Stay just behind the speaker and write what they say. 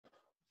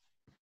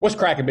What's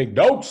cracking, big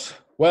dogs?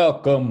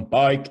 Welcome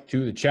back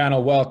to the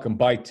channel. Welcome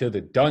back to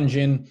the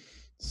dungeon.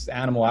 This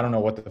animal, I don't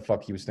know what the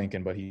fuck he was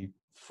thinking, but he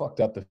fucked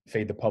up the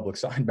fade the public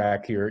sign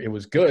back here. It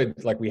was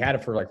good. Like, we had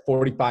it for like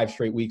 45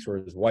 straight weeks where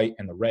it was white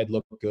and the red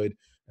looked good.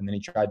 And then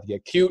he tried to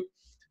get cute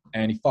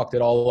and he fucked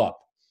it all up.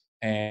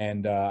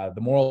 And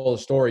the moral of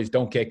the story is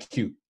don't get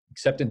cute,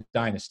 except in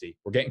Dynasty.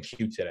 We're getting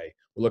cute today.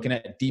 We're looking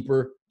at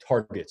deeper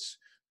targets.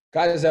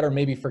 Guys that are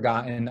maybe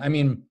forgotten. I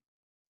mean,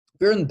 if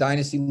you're in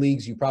Dynasty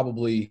leagues, you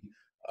probably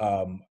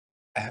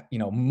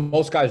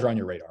most guys are on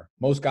your radar.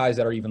 Most guys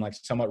that are even like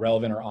somewhat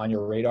relevant are on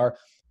your radar.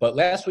 But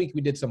last week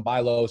we did some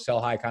buy low,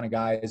 sell high kind of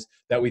guys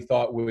that we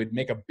thought would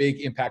make a big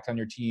impact on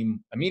your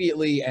team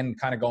immediately and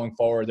kind of going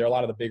forward. There are a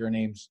lot of the bigger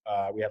names.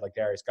 We had like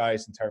Darius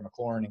Geis and Terry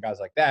McLaurin and guys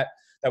like that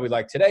we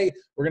like. Today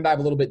we're gonna dive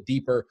a little bit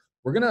deeper.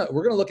 We're gonna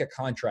look at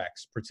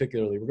contracts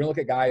particularly. We're gonna look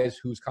at guys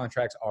whose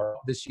contracts are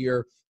up this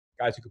year,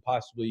 guys who could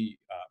possibly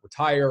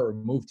retire or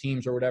move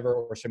teams or whatever,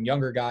 or some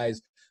younger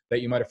guys that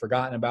you might have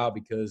forgotten about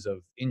because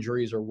of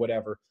injuries or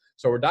whatever.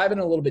 So we're diving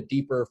a little bit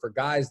deeper for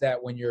guys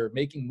that when you're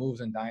making moves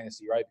in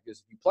Dynasty, right? Because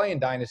if you play in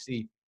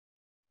Dynasty,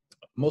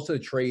 most of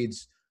the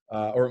trades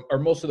or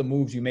most of the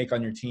moves you make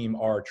on your team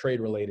are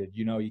trade related.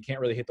 You know, you can't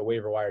really hit the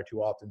waiver wire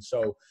too often.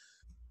 So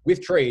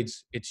with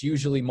trades, it's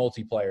usually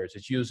multiplayers.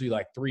 It's usually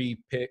like three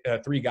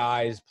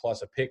guys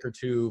plus a pick or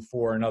two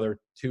for another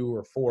 2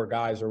 or 4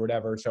 guys or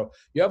whatever. So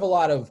you have a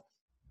lot of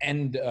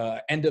end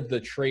of the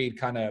trade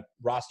kind of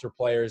roster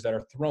players that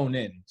are thrown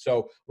in.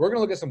 So we're going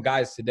to look at some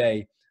guys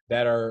today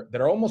that are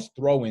almost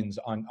throw-ins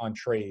on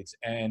trades,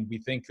 and we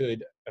think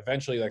could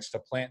eventually like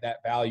supplant that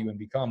value and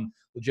become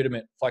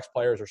legitimate flex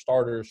players or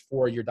starters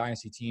for your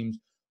Dynasty teams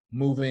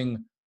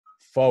moving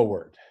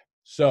forward.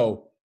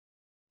 So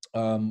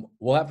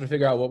we'll have to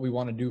figure out what we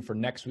want to do for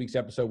next week's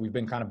episode. We've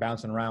been kind of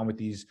bouncing around with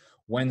these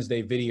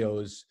Wednesday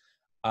videos.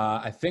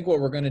 I think what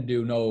we're going to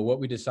do, what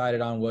we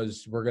decided on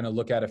was we're going to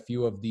look at a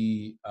few of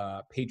the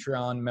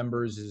Patreon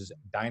members'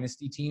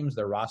 Dynasty teams,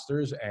 their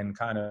rosters, and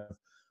kind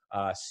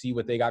of see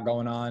what they got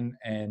going on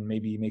and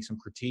maybe make some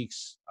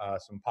critiques,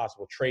 some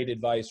possible trade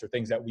advice or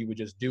things that we would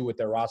just do with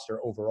their roster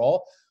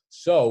overall.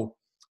 So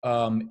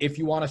if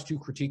you want us to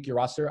critique your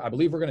roster, I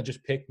believe we're going to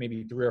just pick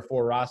maybe 3 or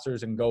 4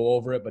 rosters and go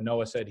over it. But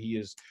Noah said he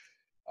is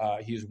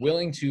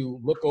willing to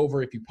look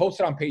over. If you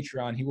post it on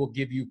Patreon, he will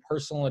give you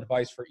personal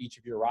advice for each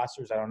of your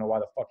rosters. I don't know why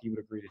the fuck he would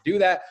agree to do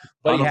that,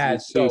 but he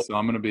has. So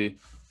I'm going to be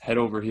head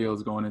over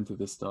heels going into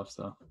this stuff.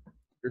 So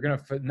you're going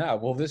to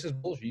 – well, this is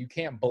bullshit. You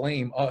can't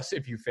blame us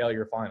if you fail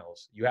your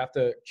finals. You have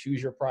to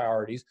choose your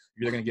priorities.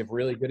 You're either going to give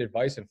really good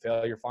advice and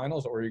fail your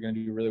finals, or you're going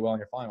to do really well in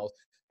your finals,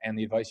 and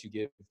the advice you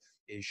give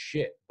is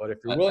shit. But if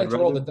you're willing to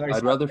roll the dice –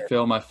 I'd rather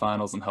fail my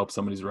finals and help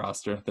somebody's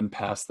roster than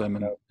pass them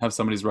and have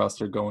somebody's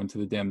roster go into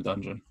the damn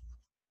dungeon.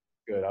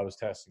 Good. I was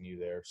testing you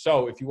there.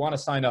 So if you want to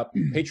sign up,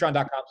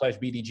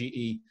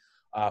 patreon.com/BDGE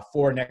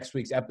for next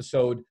week's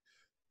episode.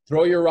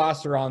 Throw your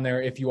roster on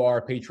there if you are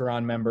a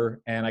Patreon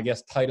member, and I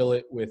guess title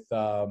it with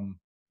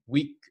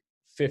week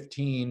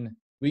 15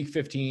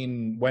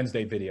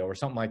 Wednesday video or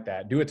something like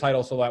that. Do a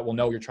title so that we'll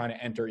know you're trying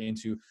to enter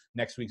into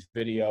next week's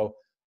video.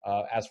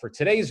 As for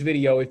today's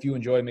video, if you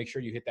enjoy, make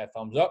sure you hit that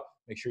thumbs up.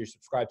 Make sure you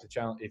subscribe to the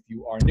channel if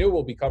you are new.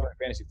 We'll be covering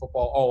fantasy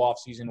football all off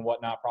season and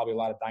whatnot, probably a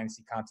lot of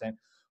Dynasty content.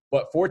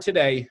 But for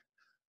today,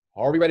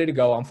 are we ready to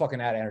go? I'm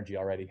fucking out of energy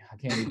already. I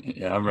can't even.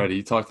 Yeah, I'm ready.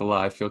 You talked a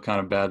lot. I feel kind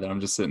of bad that I'm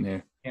just sitting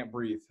here. I can't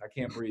breathe.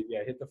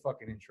 Yeah, hit the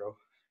fucking intro.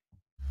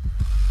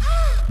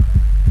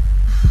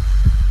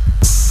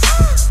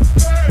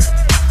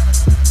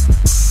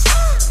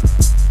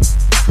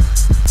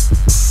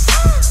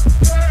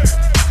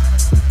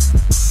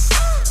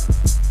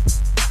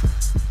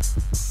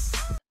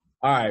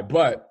 All right,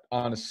 but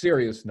on a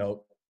serious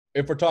note,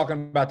 if we're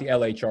talking about the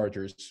LA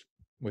Chargers,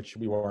 which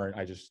we weren't,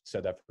 I just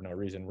said that for no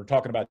reason. We're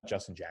talking about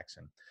Justin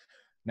Jackson.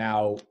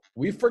 Now,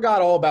 we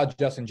forgot all about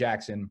Justin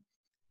Jackson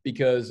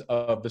because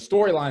of the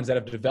storylines that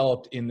have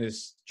developed in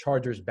this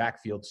Chargers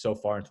backfield so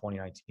far in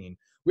 2019.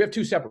 We have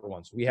 2 separate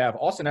ones. We have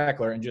Austin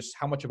Eckler and just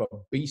how much of a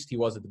beast he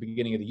was at the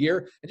beginning of the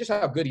year and just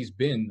how good he's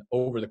been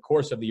over the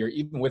course of the year,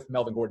 even with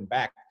Melvin Gordon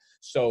back.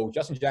 So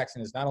Justin Jackson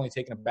is not only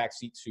taking a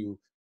backseat to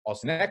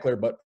Austin Eckler,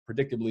 but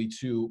predictably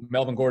to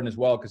Melvin Gordon as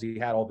well, because he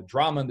had all the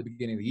drama in the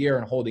beginning of the year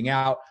and holding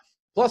out.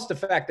 Plus the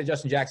fact that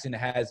Justin Jackson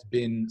has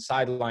been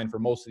sidelined for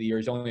most of the year.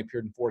 He's only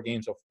appeared in 4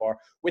 games so far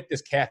with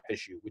this calf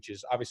issue, which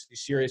is obviously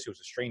serious. It was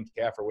a strained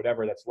calf or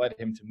whatever that's led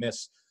him to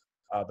miss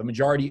the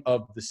majority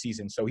of the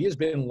season. So he has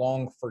been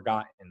long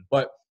forgotten.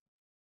 But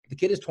the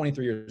kid is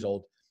 23 years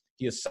old.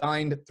 He is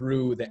signed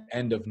through the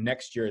end of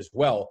next year as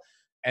well.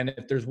 And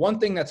if there's one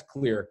thing that's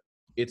clear,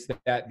 it's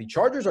that the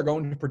Chargers are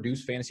going to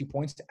produce fantasy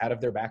points out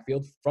of their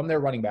backfield from their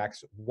running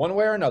backs one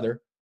way or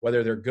another,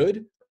 whether they're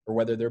good or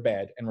whether they're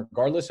bad, and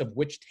regardless of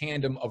which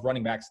tandem of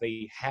running backs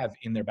they have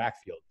in their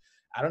backfield.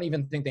 I don't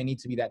even think they need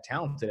to be that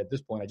talented at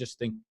this point. I just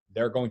think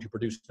they're going to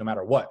produce no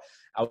matter what.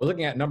 I was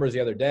looking at numbers the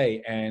other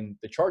day, and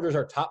the Chargers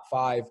are top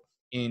 5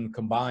 in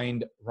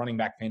combined running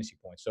back fantasy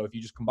points. So if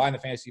you just combine the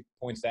fantasy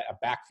points that a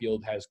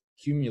backfield has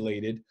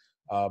accumulated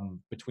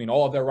between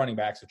all of their running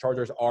backs. The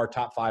Chargers are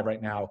top 5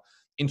 right now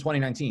in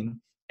 2019,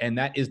 and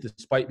that is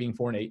despite being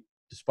 4-8,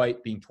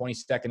 despite being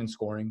 22nd in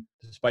scoring,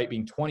 despite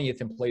being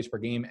 20th in plays per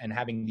game, and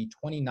having the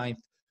 29th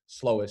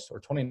slowest or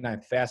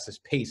 29th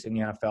fastest pace in the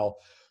NFL,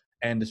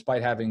 and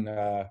despite having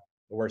the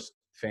worst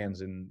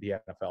fans in the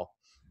NFL.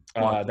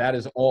 That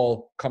has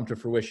all come to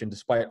fruition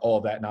despite all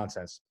of that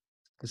nonsense.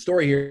 The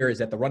story here is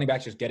that the running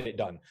backs just get it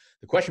done.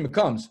 The question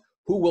becomes,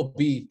 who will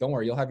be – don't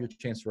worry, you'll have your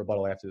chance to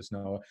rebuttal after this,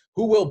 Noah.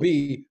 Who will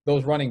be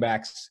those running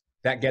backs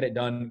that get it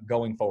done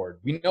going forward?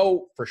 We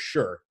know for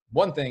sure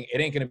one thing, it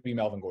ain't going to be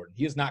Melvin Gordon.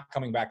 He is not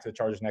coming back to the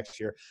Chargers next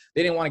year.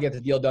 They didn't want to get the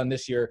deal done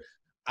this year.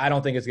 I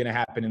don't think it's going to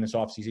happen in this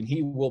offseason.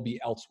 He will be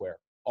elsewhere.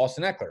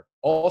 Austin Eckler,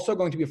 also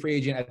going to be a free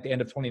agent at the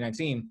end of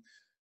 2019.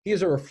 He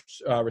is a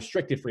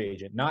restricted free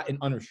agent, not an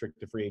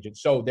unrestricted free agent.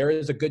 So there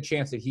is a good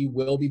chance that he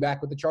will be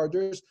back with the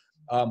Chargers,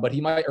 but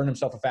he might earn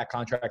himself a fat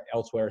contract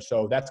elsewhere.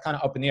 So that's kind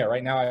of up in the air.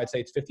 Right now, I'd say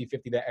it's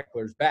 50-50 that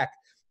Eckler's back,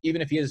 even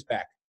if he is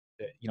back.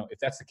 If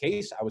that's the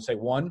case, I would say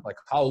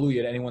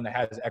hallelujah to anyone that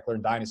has Eckler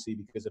in Dynasty,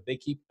 because if they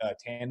keep a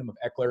tandem of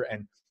Eckler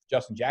and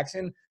Justin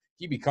Jackson,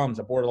 he becomes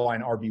a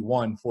borderline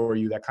RB1 for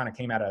you that kind of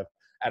came out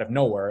of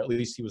nowhere. At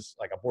least he was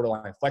like a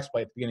borderline flex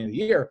play at the beginning of the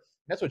year. And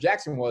that's what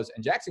Jackson was.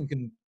 And Jackson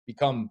can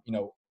become,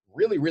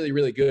 really, really,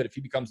 really good if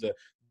he becomes the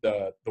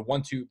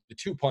 1-2, the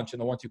 2-punch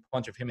and the 1-2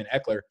 punch of him and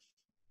Eckler.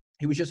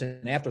 He was just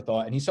an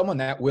afterthought, and he's someone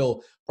that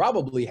will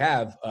probably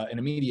have an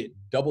immediate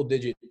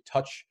double-digit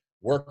touch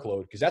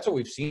workload, because that's what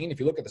we've seen. If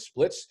you look at the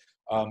splits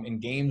in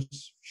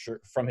games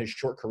from his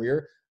short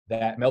career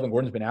that Melvin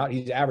Gordon's been out,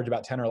 he's averaged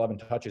about 10 or 11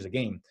 touches a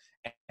game.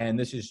 And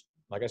this is,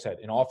 like I said,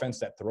 an offense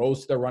that throws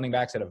to their running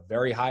backs at a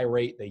very high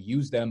rate. They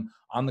use them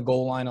on the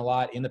goal line a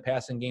lot in the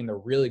passing game. They're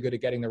really good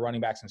at getting their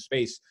running backs in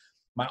space.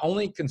 My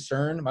only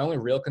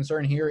real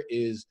concern here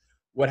is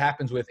what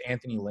happens with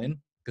Anthony Lynn,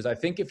 because I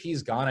think if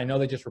he's gone, I know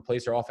they just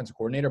replaced their offensive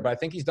coordinator, but I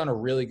think he's done a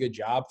really good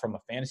job from a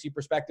fantasy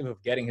perspective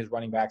of getting his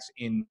running backs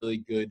in really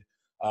good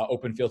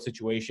open field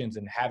situations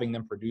and having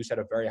them produce at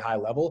a very high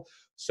level.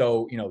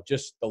 So,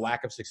 just the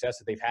lack of success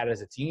that they've had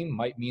as a team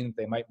might mean that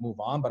they might move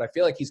on. But I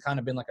feel like he's kind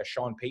of been like a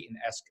Sean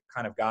Payton-esque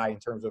kind of guy in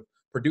terms of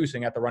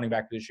producing at the running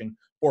back position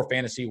for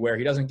fantasy, where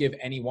he doesn't give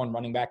any one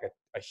running back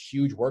a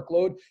huge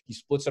workload. He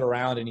splits it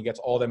around and he gets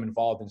all of them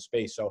involved in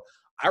space. So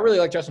I really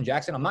like Justin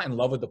Jackson. I'm not in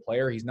love with the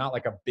player. He's not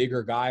like a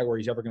bigger guy where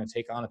he's ever going to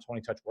take on a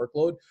 20-touch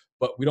workload,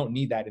 but we don't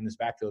need that in this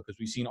backfield because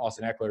we've seen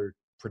Austin Eckler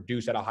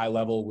produce at a high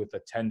level with a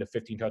 10 to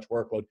 15-touch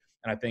workload.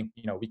 And I think,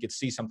 we could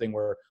see something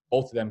where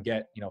both of them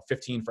get,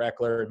 15 for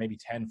Eckler and maybe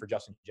 10 for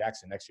Justin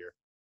Jackson next year.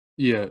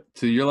 Yeah,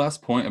 to your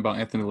last point about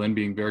Anthony Lynn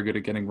being very good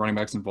at getting running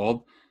backs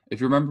involved, if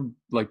you remember,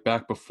 like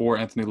back before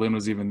Anthony Lynn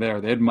was even there,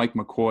 they had Mike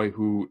McCoy,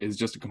 who is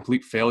just a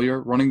complete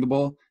failure running the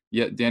ball,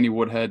 yet Danny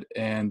Woodhead,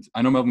 and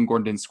I know Melvin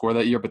Gordon didn't score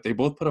that year, but they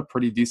both put up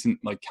pretty decent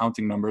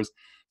counting numbers.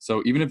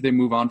 So even if they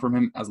move on from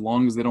him, as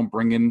long as they don't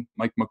bring in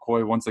Mike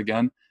McCoy once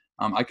again,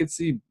 I could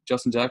see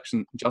Justin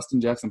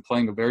Jackson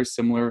playing a very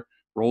similar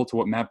role to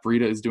what Matt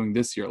Breida is doing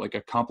this year, like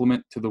a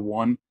complement to the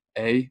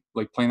 1A,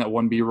 like playing that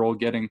 1B role,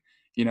 getting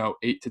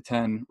 8 to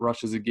 10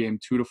 rushes a game,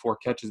 2 to 4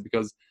 catches,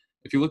 because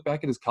if you look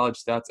back at his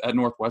college stats at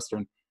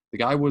Northwestern, the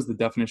guy was the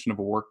definition of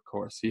a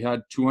workhorse. He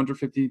had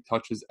 250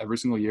 touches every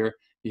single year.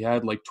 He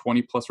had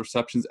 20-plus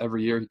receptions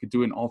every year. He could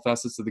do it in all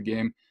facets of the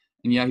game.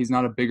 And yeah, he's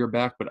not a bigger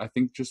back, but I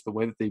think just the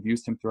way that they've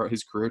used him throughout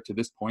his career to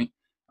this point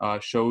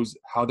shows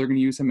how they're going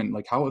to use him, and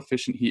how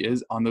efficient he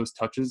is on those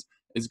touches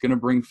is going to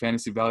bring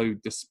fantasy value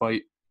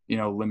despite,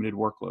 limited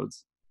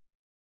workloads.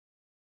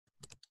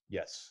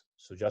 Yes.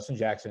 So Justin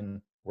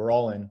Jackson, we're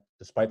all in.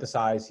 Despite the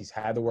size, he's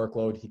had the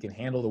workload. He can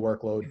handle the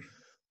workload.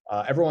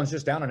 Everyone's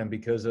just down on him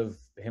because of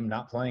him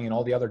not playing and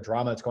all the other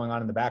drama that's going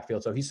on in the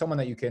backfield. So he's someone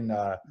that you can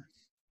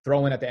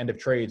throw in at the end of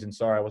trades. And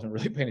sorry, I wasn't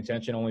really paying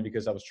attention, only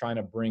because I was trying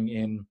to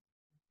bring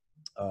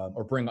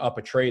up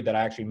a trade that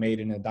I actually made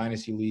in a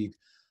Dynasty league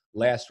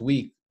last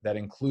week that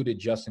included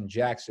Justin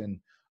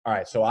Jackson. All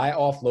right, so I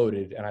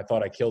offloaded, and I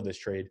thought I killed this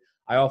trade.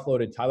 I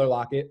offloaded Tyler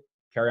Lockett,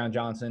 Kerryon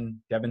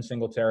Johnson, Devin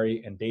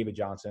Singletary, and David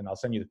Johnson. I'll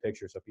send you the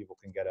picture so people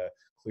can get a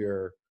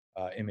clear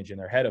image in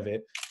their head of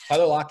it.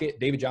 Tyler Lockett,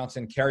 David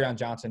Johnson, Kerryon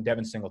Johnson,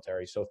 Devin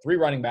Singletary. So 3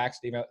 running backs.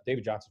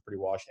 David Johnson's pretty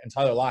washed. And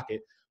Tyler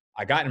Lockett,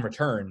 I got in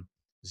return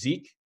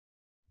Zeke,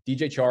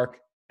 DJ Chark,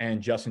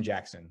 and Justin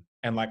Jackson.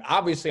 And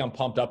obviously I'm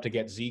pumped up to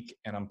get Zeke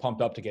and I'm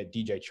pumped up to get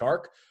DJ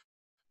Chark.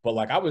 But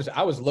I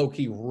was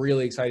low-key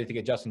really excited to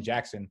get Justin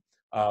Jackson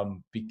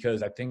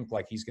because I think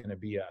he's going to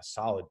be a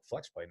solid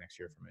flex play next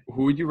year for me.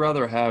 Who would you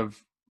rather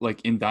have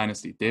in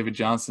Dynasty, David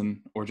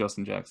Johnson or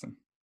Justin Jackson?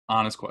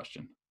 Honest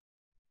question.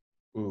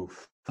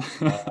 Oof.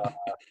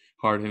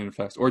 Hard-hitting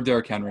effects. Or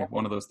Derrick Henry,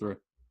 one of those 3.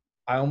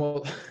 I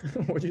almost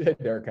 – would you say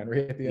Derrick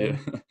Henry at the end?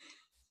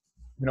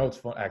 Yeah. It's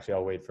fun. Actually,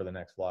 I'll wait for the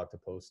next vlog to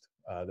post.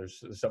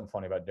 There's something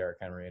funny about Derrick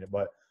Henry in it.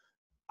 But,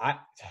 I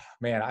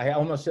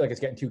almost feel like it's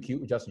getting too cute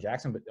with Justin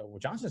Jackson. But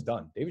Johnson's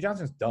done. David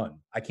Johnson's done.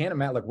 I can't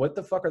imagine. What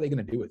the fuck are they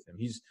going to do with him?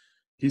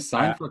 He's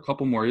signed for a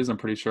couple more years, I'm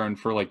pretty sure, and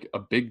for a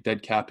big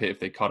dead cap hit if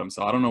they cut him.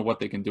 So I don't know what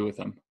they can do with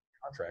him.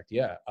 Contract,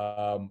 yeah.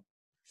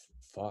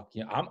 Fuck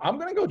yeah, I'm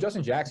gonna go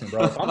Justin Jackson,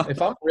 bro.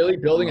 If I'm really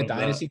building a love that.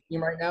 dynasty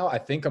team right now, I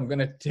think I'm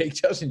gonna take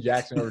Justin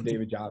Jackson over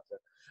David Johnson.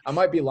 I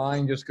might be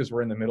lying just because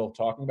we're in the middle of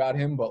talking about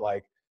him, but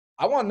like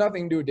I want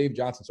nothing to do with Dave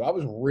Johnson. So I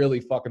was really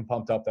fucking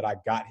pumped up that I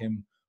got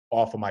him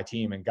off of my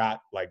team and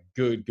got like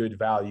good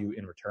value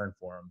in return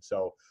for him.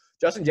 So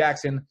Justin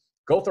Jackson,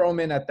 go throw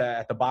him in at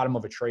the bottom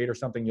of a trade or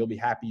something. You'll be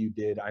happy you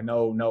did. I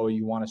know, Noah,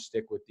 you want to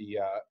stick with the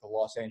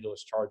Los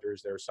Angeles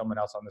Chargers. There's someone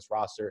else on this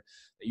roster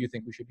that you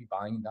think we should be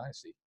buying in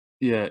Dynasty.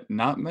 Yeah,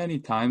 not many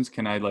times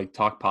can I like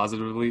talk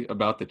positively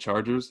about the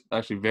Chargers.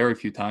 Actually, very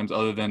few times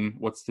other than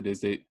what's today's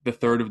date? The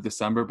 3rd of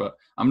December, but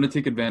I'm going to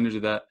take advantage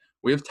of that.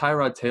 We have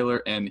Tyrod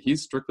Taylor, and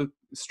he's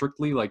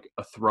strictly like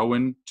a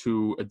throw-in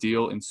to a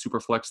deal in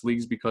Superflex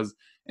leagues, because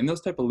in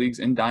those type of leagues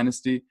in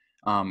Dynasty,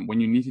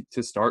 when you need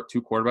to start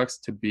 2 quarterbacks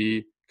to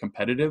be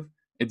competitive,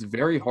 it's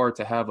very hard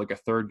to have like a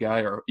 3rd guy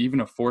or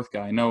even a 4th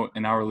guy. I know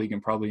in our league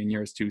and probably in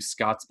yours too,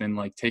 Scott's been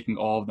like taking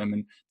all of them,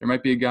 and there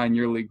might be a guy in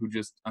your league who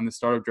just on the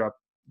startup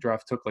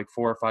draft took like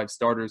 4 or 5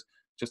 starters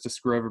just to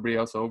screw everybody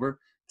else over.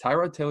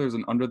 Tyrod Taylor is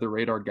an under the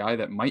radar guy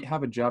that might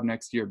have a job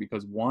next year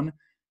because, one,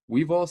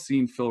 we've all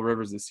seen Phil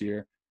Rivers this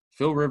year.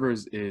 Phil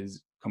Rivers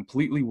is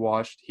completely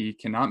washed. He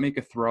cannot make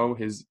a throw.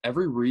 His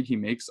every read he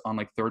makes on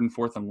like 3rd and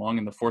 4th and long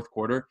in the 4th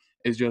quarter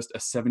is just a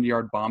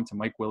 70-yard bomb to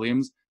Mike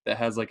Williams that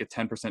has like a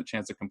 10%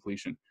 chance of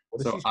completion.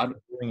 What is he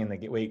doing in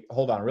the wait?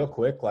 Hold on, real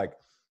quick. Like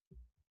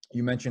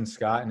you mentioned,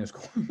 Scott and his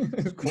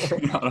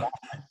quarterback.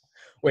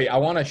 Wait, I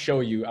want to show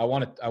you. I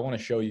want to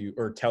show you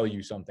or tell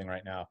you something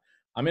right now.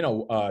 I'm in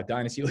a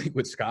dynasty league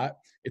with Scott.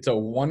 It's a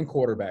 1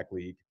 quarterback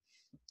league.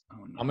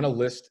 Oh, no. I'm going to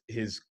list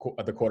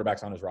the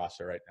quarterbacks on his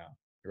roster right now.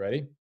 You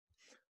ready?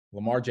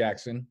 Lamar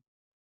Jackson,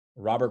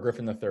 Robert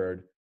Griffin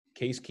III,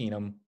 Case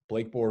Keenum,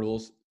 Blake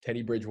Bortles,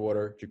 Teddy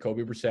Bridgewater,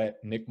 Jacoby Brissett,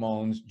 Nick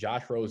Mullins,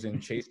 Josh Rosen,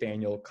 Chase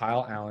Daniel,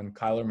 Kyle Allen,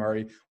 Kyler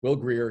Murray, Will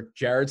Grier,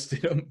 Jarrett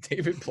Stidham,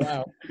 David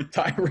Plow,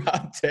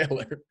 Tyrod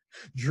Taylor,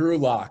 Drew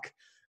Lock.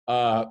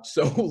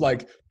 So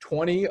like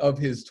 20 of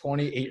his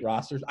 28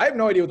 rosters. I have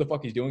no idea what the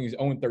fuck he's doing. He's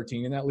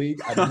 0-13 in that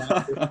league.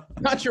 I'm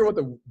not sure what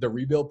the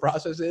rebuild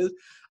process is.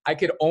 I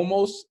could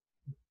almost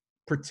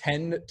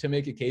pretend to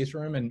make a case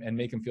for him and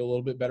make him feel a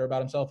little bit better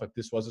about himself if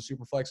this was a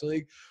super flex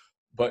league.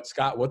 But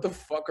Scott, what the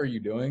fuck are you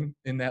doing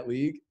in that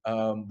league?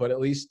 But at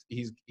least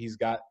he's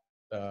got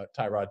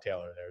Tyrod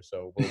Taylor there,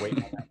 so we're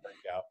waiting on that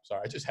breakout.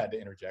 Sorry, I just had to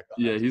interject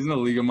on that. He's in a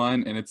league of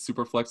mine, and it's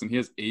super flex, and he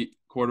has 8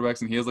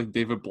 quarterbacks, and he has like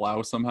David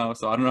Blau somehow.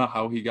 So I don't know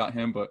how he got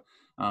him, but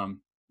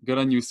good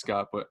on you,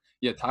 Scott. But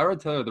yeah,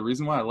 Tyrod Taylor, the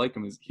reason why I like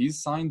him is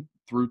he's signed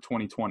through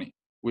 2020,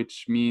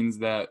 which means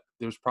that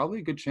there's probably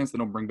a good chance they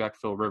don't bring back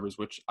Phil Rivers,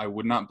 which I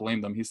would not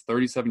blame them. He's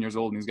 37 years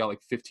old, and he's got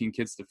like 15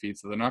 kids to feed,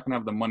 so they're not going to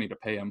have the money to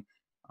pay him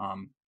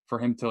for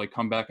him to like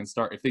come back and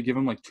start. If they give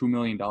him like $2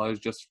 million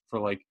just for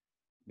like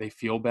they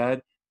feel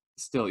bad,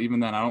 still, even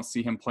then, I don't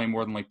see him playing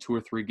more than like 2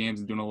 or 3 games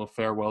and doing a little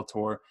farewell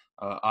tour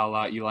a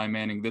la Eli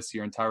Manning this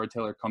year. And Tyrod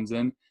Taylor comes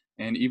in.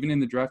 And even in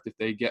the draft, if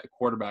they get a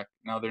quarterback,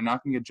 now they're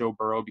not going to get Joe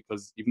Burrow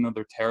because even though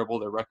they're terrible,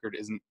 their record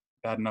isn't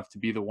bad enough to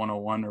be the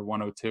 101 or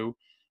 102.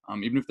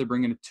 Even if they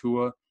bring in a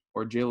Tua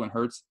or Jalen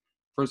Hurts,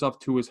 first off,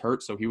 Tua's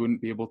hurt, so he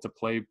wouldn't be able to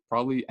play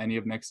probably any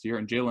of next year.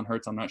 And Jalen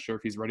Hurts, I'm not sure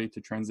if he's ready to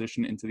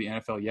transition into the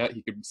NFL yet.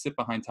 He could sit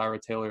behind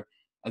Tyrod Taylor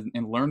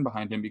and learn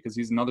behind him because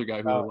he's another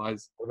guy who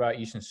relies. What about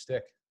Easton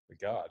Stick? The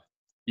God.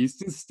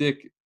 Easton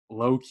Stick,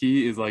 low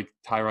key, is like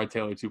Tyrod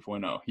Taylor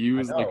 2.0. He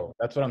was like,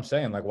 that's what I'm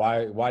saying. Like,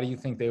 why do you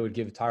think they would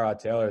give Tyrod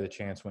Taylor the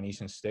chance when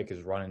Easton Stick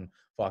is running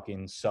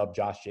fucking sub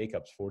Josh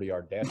Jacobs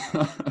 40-yard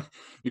dash?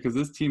 Because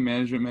this team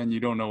management, man, you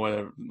don't know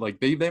whether like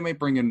they might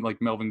bring in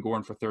like Melvin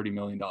Gordon for $30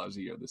 million a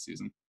year this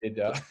season.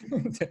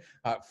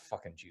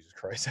 Fucking Jesus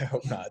Christ, I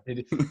hope not.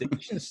 Did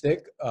Easton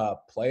Stick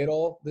play at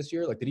all this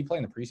year? Like, did he play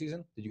in the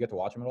preseason? Did you get to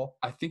watch him at all?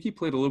 I think he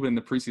played a little bit in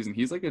the preseason.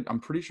 He's like I'm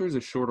pretty sure he's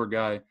a shorter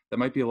guy. That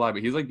might be a lie,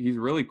 but he's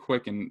really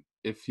quick, and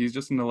if he's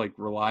just gonna like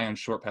rely on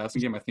short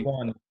passing game, I think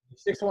 6'1",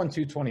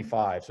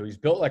 225. So he's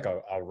built like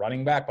a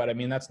running back, but I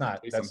mean that's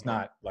not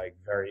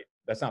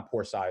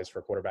poor size for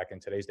a quarterback in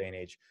today's day and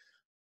age.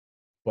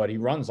 But he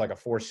runs like a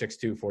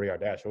 4.62 40-yard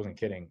dash. I wasn't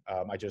kidding.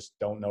 I just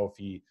don't know if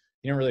he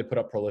didn't really put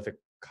up prolific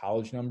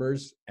college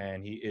numbers,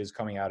 and he is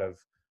coming out of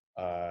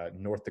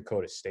North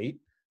Dakota State.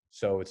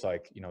 So it's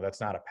like, that's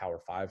not a Power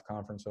 5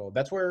 conference. So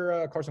that's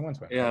where Carson Wentz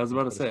went. Yeah, I was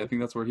about to say, I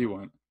think that's where he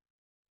went.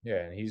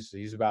 Yeah, and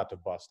he's about to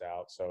bust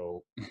out.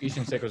 So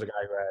Easton Stick was a guy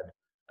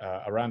who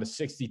had around a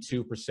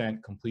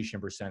 62%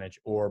 completion percentage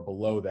or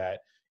below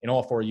that in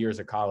all 4 years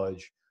of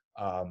college.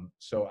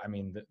 So, I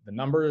mean, the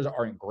numbers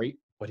aren't great,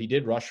 but he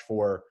did rush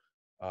for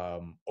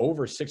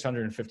over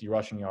 650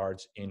 rushing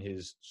yards in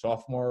his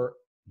sophomore,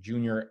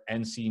 junior,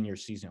 and senior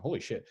season. Holy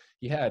shit.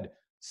 He had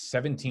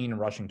 17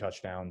 rushing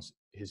touchdowns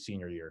his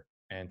senior year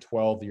and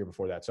 12 the year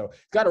before that. So he's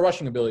got a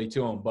rushing ability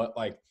to him, but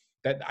like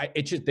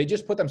they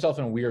just put themselves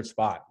in a weird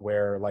spot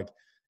where like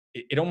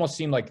it almost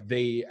seemed like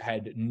they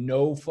had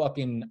no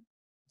fucking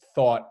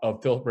thought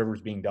of Phillip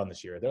Rivers being done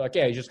this year. They're like,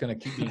 yeah, he's just going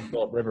to keep being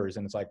Phillip Rivers.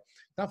 And it's like,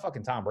 it's not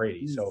fucking Tom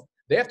Brady. So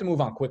they have to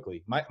move on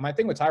quickly. My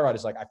thing with Tyrod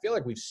is like, I feel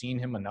like we've seen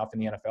him enough in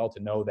the NFL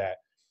to know that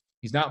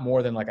he's not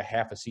more than like a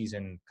half a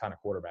season kind of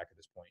quarterback at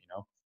this point, you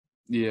know?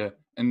 Yeah,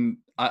 and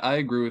I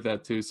agree with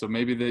that too. So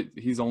maybe that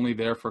he's only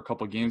there for a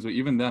couple of games, but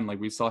even then, like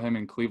we saw him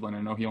in Cleveland.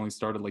 I know he only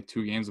started like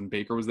 2 games when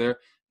Baker was there.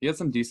 He had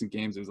some decent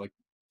games. It was like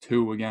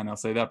 2 again, I'll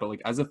say that. But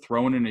like as a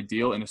throw-in a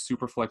deal in a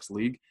super flex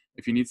league,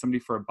 if you need somebody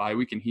for a bye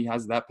week and he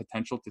has that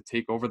potential to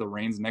take over the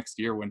reins next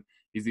year when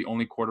he's the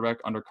only quarterback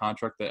under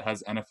contract that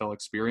has NFL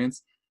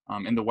experience,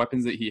 and the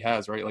weapons that he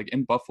has, right? Like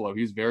in Buffalo, he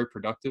was very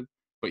productive,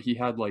 but he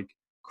had like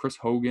Chris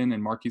Hogan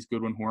and Marquise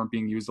Goodwin who weren't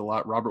being used a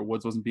lot. Robert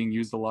Woods wasn't being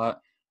used a lot.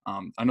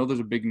 I know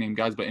those are big name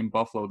guys, but in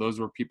Buffalo, those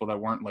were people that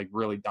weren't like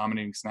really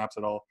dominating snaps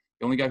at all.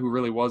 The only guy who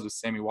really was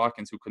Sammy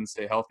Watkins, who couldn't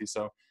stay healthy.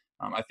 So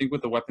I think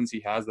with the weapons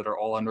he has that are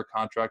all under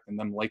contract and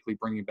then likely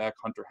bringing back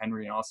Hunter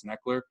Henry and Austin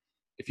Eckler,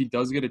 if he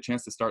does get a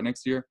chance to start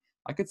next year,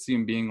 I could see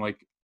him being like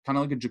kind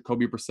of like a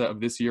Jacoby Brissett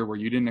of this year where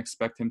you didn't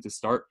expect him to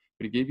start,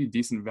 but he gave you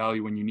decent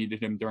value when you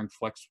needed him during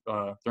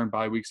during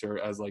bye weeks or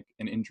as like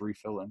an injury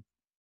fill-in.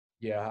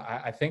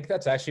 Yeah, I think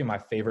that's actually my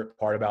favorite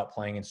part about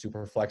playing in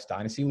super flex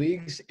dynasty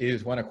leagues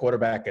is when a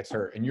quarterback gets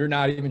hurt and you're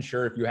not even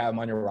sure if you have him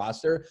on your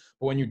roster,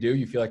 but when you do,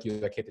 you feel like you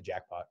like hit the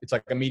jackpot. It's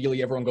like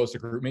immediately everyone goes to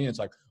group me and it's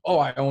like, oh,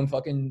 I own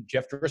fucking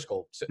Jeff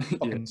Driscoll.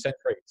 Fucking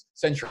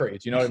send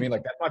trades. You know what I mean?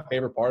 Like that's my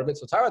favorite part of it.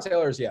 So Tyrod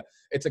Taylor is,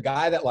 it's a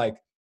guy that like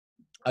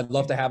I'd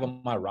love to have him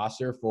on my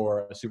roster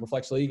for a super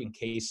flex league in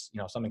case,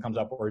 something comes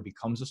up where he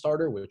becomes a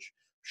starter, which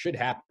should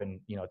happen,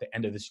 at the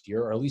end of this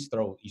year, or at least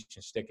throw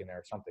Easton Stick in there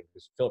or something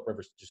because Phillip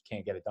Rivers just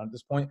can't get it done at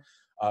this point.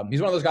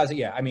 He's one of those guys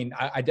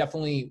that, I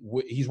definitely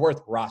he's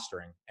worth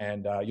rostering,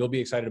 and you'll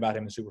be excited about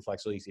him in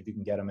Superflex leagues if you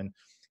can get him. And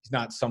he's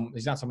not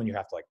someone you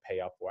have to like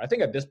pay up for. I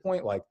think at this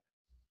point, like,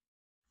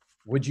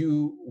 what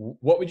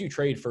would you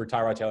trade for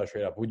Tyrod Taylor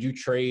straight up? Would you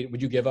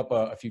give up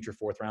a future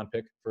 4th round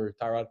pick for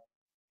Tyrod?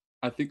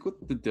 I think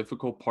what the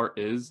difficult part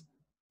is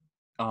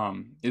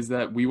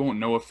that we won't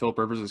know if Phillip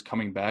Rivers is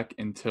coming back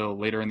until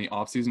later in the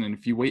offseason. And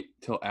if you wait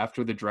till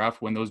after the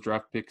draft, when those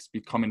draft picks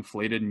become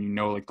inflated and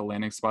like the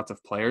landing spots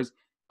of players,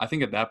 I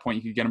think at that point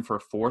you could get him for a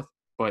 4th.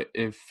 But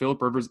if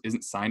Phillip Rivers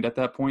isn't signed at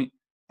that point,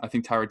 I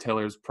think Tyrod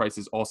Taylor's price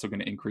is also going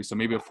to increase. So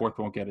maybe a 4th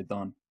won't get it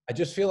done. I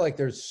just feel like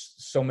there's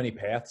so many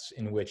paths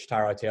in which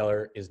Tyrod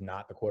Taylor is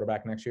not the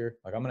quarterback next year.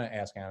 Like I'm going to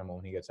ask Animal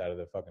when he gets out of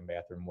the fucking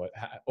bathroom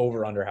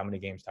over under how many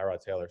games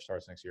Tyrod Taylor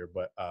starts next year.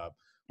 But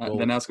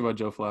then ask about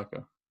Joe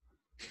Flacco.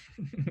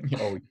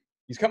 Oh,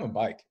 he's coming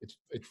bike.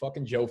 It's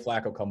fucking Joe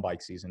Flacco come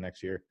bike season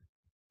next year.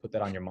 Put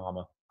that on your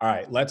mama. All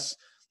right, let's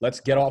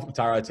get off of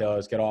Tyrod Taylor.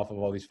 Let's get off of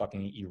all these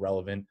fucking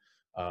irrelevant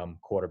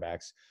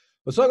quarterbacks.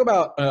 Let's talk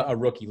about a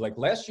rookie. Like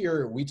last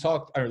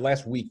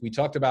week we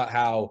talked about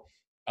how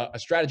a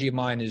strategy of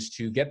mine is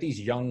to get these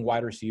young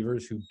wide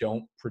receivers who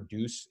don't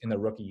produce in the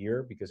rookie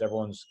year because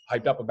everyone's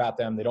hyped up about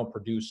them. They don't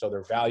produce, so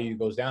their value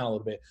goes down a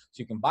little bit.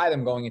 So you can buy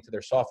them going into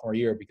their sophomore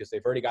year because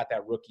they've already got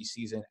that rookie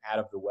season out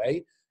of the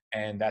way.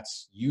 And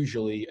that's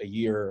usually a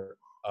year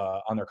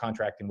on their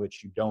contract in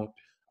which you don't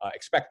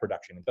expect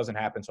production. It doesn't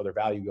happen, so their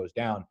value goes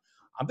down.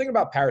 I'm thinking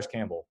about Parris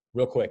Campbell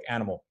real quick.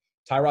 Animal.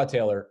 Tyrod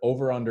Taylor,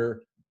 over,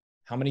 under.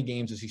 How many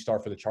games does he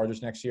start for the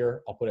Chargers next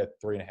year? I'll put it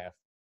at 3.5.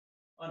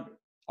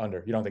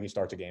 Under. You don't think he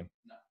starts a game?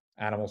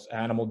 No.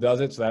 Animal does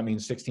it, so that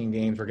means 16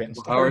 games. We're getting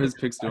started. How are his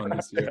picks doing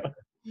this year?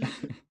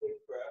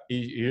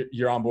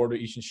 You're on board with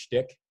Easton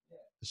Stick?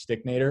 The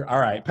Sticknator? All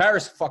right.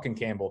 Parris fucking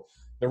Campbell.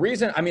 The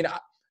reason,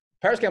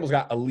 Parris Campbell's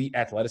got elite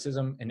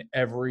athleticism in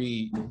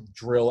every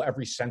drill,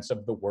 every sense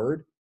of the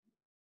word.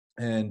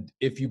 And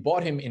if you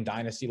bought him in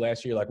Dynasty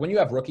last year, like when you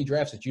have rookie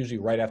drafts, it's usually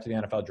right after the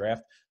NFL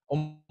draft.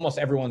 Almost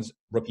everyone's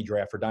rookie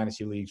draft for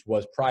Dynasty leagues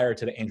was prior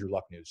to the Andrew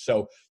Luck news.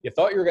 So you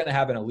thought you were going to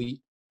have an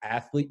elite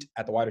athlete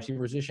at the wide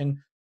receiver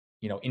position,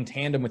 in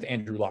tandem with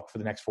Andrew Luck for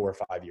the next 4 or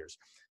 5 years.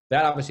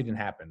 That obviously didn't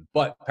happen.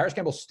 But Parris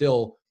Campbell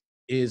still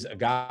is a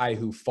guy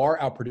who far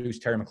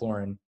outproduced Terry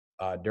McLaurin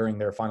during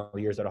their final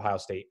years at Ohio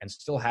State and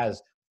still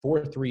has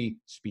 4.3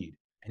 speed.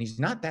 And he's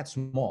not that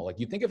small. Like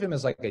you think of him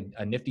as like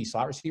a nifty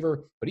slot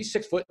receiver, but he's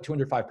 6 foot,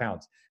 205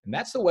 pounds. And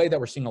that's the way that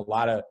we're seeing a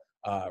lot of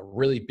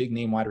really big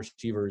name wide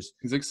receivers.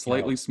 He's like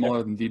slightly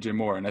smaller than DJ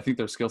Moore. And I think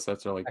their skill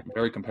sets are like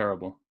very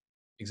comparable.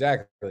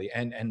 Exactly.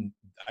 And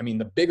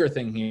the bigger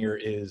thing here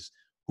is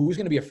who's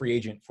going to be a free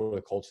agent for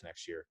the Colts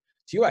next year.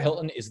 T.Y.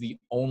 Hilton is the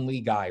only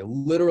guy,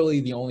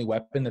 literally the only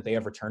weapon that they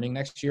have returning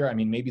next year.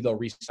 Maybe they'll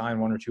re-sign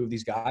 1 or 2 of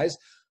these guys.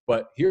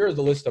 But here is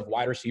the list of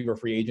wide receiver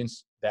free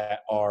agents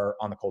that are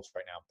on the Colts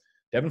right now.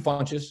 Devin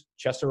Funchess,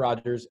 Chester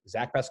Rogers,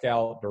 Zach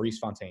Pascal, Maurice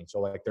Fontaine. So,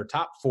 like, their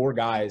top 4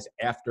 guys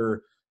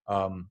after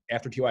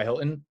T.Y.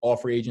 Hilton, all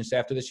free agents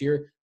after this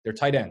year, they're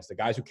tight ends, the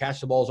guys who catch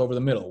the balls over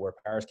the middle, where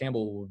Parris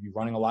Campbell will be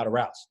running a lot of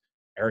routes.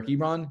 Eric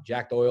Ebron,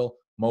 Jack Doyle,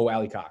 Mo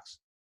Alley-Cox.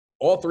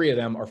 All 3 of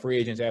them are free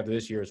agents after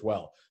this year as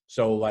well.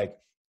 So, like,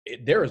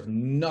 there is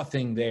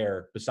nothing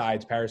there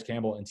besides Parris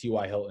Campbell and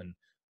T.Y. Hilton.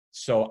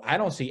 So I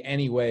don't see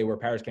any way where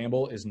Parris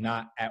Campbell is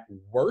not at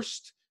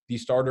worst the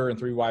starter in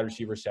 3 wide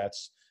receiver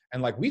sets.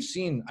 And like we've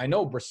seen, I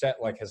know Brissett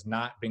like has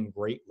not been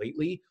great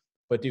lately,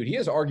 but dude, he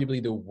is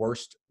arguably the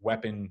worst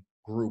weapon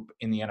group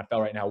in the NFL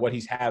right now, what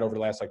he's had over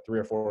the last like 3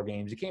 or 4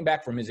 games. He came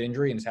back from his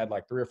injury and has had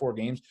like 3 or 4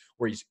 games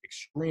where he's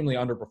extremely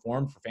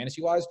underperformed for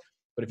fantasy wise.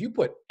 But if you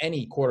put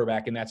any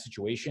quarterback in that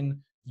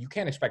situation, you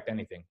can't expect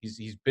anything.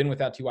 He's been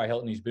without T.Y.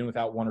 Hilton. He's been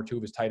without 1 or 2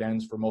 of his tight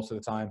ends for most of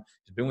the time.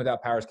 He's been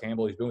without Parris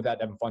Campbell. He's been without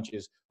Devin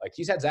Funchess. Like,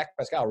 he's had Zach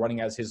Pascal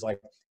running as his like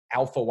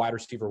alpha wide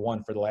receiver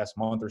 1 for the last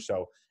month or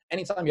so.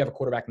 Anytime you have a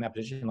quarterback in that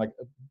position, like,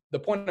 the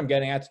point I'm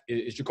getting at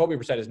is Jacoby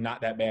Brissett is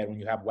not that bad when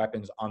you have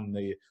weapons on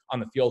the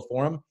field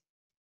for him.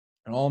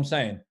 And all I'm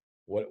saying,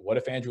 what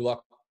if Andrew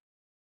Luck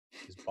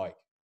is bike?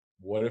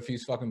 What if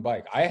he's fucking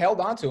bike? I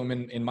held on to him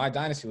in my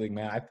Dynasty League,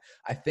 man.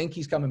 I think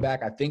he's coming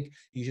back. I think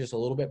he's just a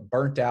little bit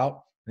burnt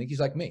out. I think he's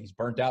like me. He's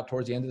burnt out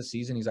towards the end of the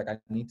season. He's like, I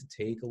need to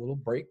take a little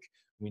break.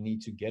 We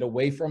need to get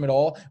away from it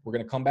all. We're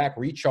going to come back,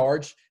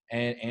 recharge,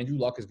 and Andrew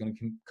Luck is going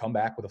to come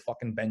back with a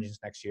fucking vengeance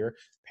next year,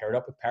 paired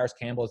up with Parris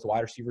Campbell as the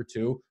wide receiver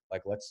too.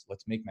 Like, let's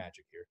make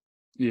magic here.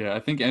 Yeah, I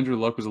think Andrew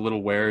Luck was a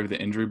little wary of the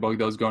injury bug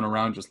that was going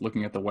around, just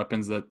looking at the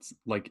weapons that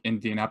like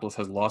Indianapolis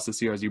has lost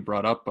this year, as you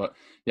brought up. But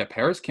yeah,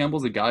 Parris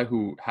Campbell's a guy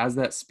who has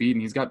that speed,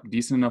 and he's got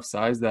decent enough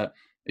size that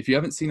if you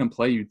haven't seen him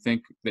play, you'd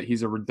think that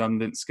he's a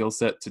redundant skill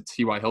set to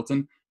T.Y.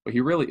 Hilton, but he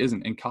really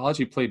isn't. In college,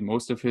 he played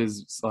most of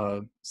his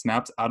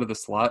snaps out of the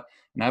slot,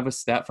 and I have a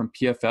stat from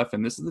PFF,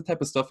 and this is the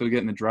type of stuff you'll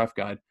get in the draft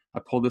guide. I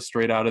pulled this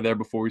straight out of there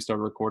before we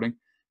started recording.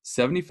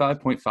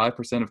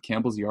 75.5% of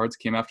Campbell's yards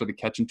came after the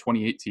catch in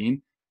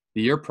 2018.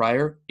 The year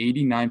prior,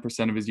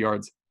 89% of his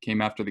yards came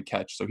after the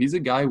catch. So he's a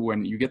guy,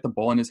 when you get the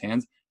ball in his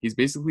hands, he's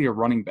basically a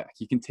running back.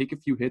 He can take a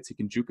few hits. He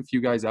can juke a few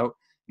guys out.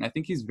 And I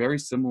think he's very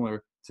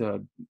similar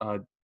to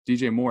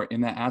DJ Moore in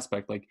that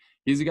aspect. Like,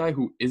 he's a guy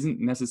who isn't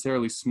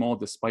necessarily small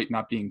despite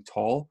not being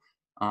tall,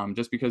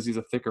 just because he's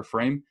a thicker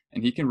frame.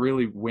 And he can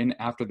really win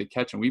after the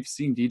catch. And we've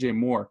seen DJ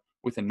Moore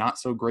with a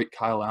not-so-great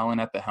Kyle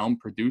Allen at the helm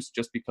produce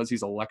just because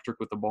he's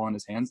electric with the ball in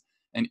his hands.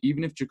 And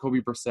even if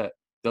Jacoby Brissett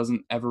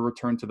doesn't ever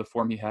return to the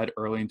form he had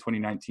early in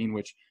 2019,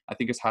 which I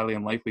think is highly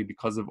unlikely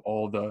because of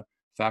all the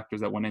factors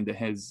that went into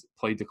his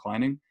play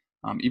declining.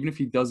 Even if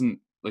he doesn't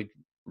like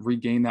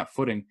regain that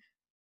footing,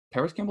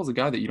 Parris Campbell's a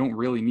guy that you don't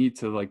really need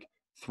to like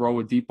throw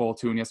a deep ball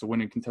to and he has to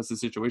win in a contested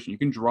situation. You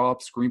can draw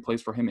up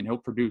screenplays for him and he'll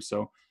produce.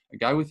 So a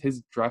guy with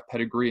his draft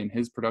pedigree and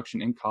his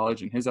production in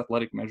college and his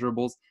athletic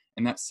measurables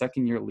and that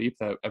second year leap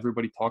that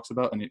everybody talks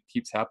about and it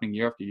keeps happening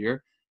year after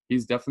year,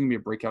 he's definitely gonna be a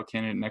breakout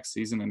candidate next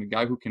season and a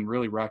guy who can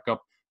really rack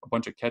up a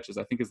bunch of catches.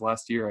 I think his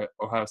last year at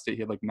Ohio State,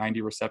 he had like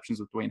 90 receptions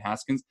with Dwayne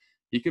Haskins.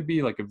 He could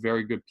be like a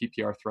very good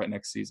PPR threat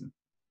next season.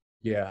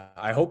 Yeah,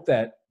 I hope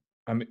that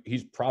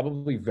he's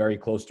probably very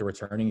close to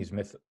returning. He's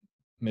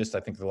missed, I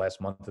think, the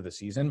last month of the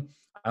season.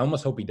 I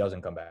almost hope he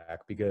doesn't come back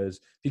because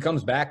if he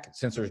comes back,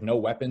 since there's no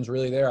weapons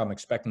really there, I'm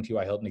expecting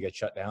T.Y. Hilton to get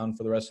shut down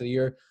for the rest of the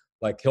year.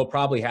 Like, he'll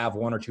probably have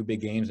 1 or 2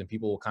 big games and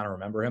people will kind of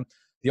remember him.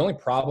 The only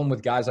problem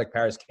with guys like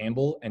Parris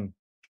Campbell and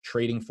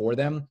trading for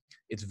them,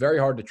 it's very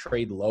hard to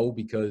trade low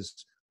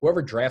because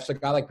whoever drafts a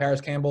guy like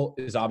Parris Campbell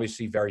is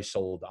obviously very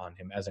sold on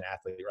him as an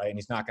athlete, right? And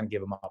he's not going to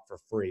give him up for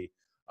free.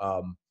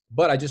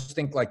 But I just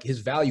think like his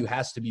value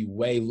has to be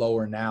way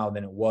lower now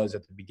than it was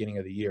at the beginning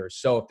of the year.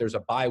 So if there's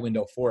a buy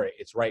window for it,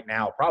 it's right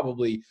now,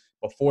 probably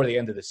before the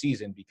end of the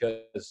season,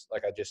 because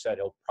like I just said,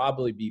 he'll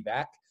probably be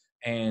back.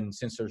 And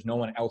since there's no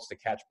one else to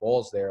catch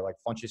balls there, like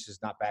Funchess is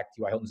not back,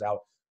 T.Y. Hilton's out,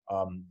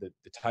 the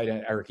tight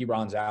end Eric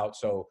Ebron's out.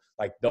 So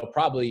like they'll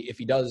probably, if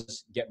he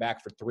does get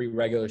back for 3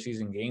 regular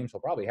season games, he'll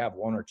probably have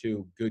 1 or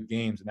 2 good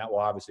games, and that will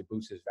obviously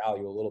boost his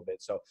value a little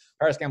bit. So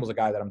Parris Campbell's a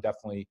guy that I'm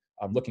definitely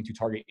looking to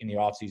target in the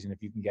offseason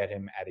if you can get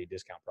him at a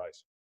discount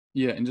price.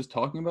 Yeah, and just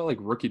talking about like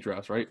rookie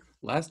drafts, right?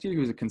 Last year he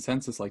was a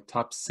consensus like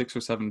top 6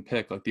 or 7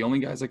 pick. Like the only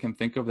guys I can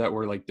think of that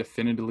were like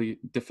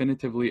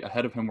definitively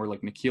ahead of him were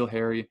like Mecole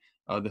Harry,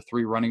 the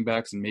 3 running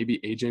backs, and maybe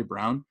AJ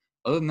Brown.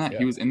 Other than that,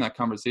 he was in that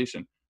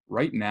conversation.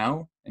 Right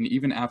now, and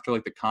even after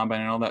like the combine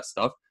and all that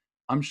stuff,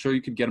 I'm sure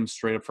you could get him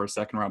straight up for a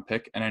 2nd-round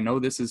pick. And I know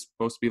this is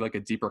supposed to be like a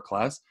deeper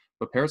class,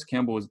 but Parris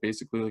Campbell was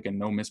basically like a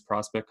no-miss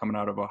prospect coming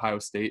out of Ohio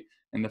State.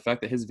 And the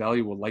fact that his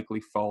value will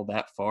likely fall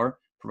that far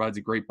provides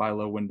a great buy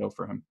low window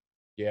for him.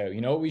 Yeah, you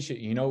know what we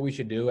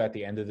should do at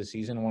the end of the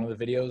season in one of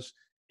the videos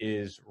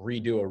is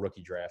redo a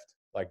rookie draft.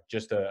 Like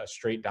just a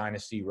straight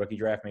dynasty rookie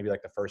draft, maybe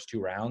like the first 2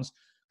 rounds.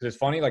 Because it's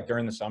funny, like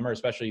during the summer,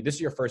 especially this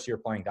is your first year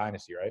playing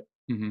dynasty, right?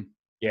 Mm-hmm.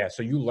 Yeah,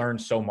 so you learn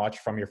so much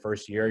from your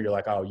first year. You're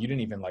like, oh, you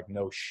didn't even like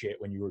know shit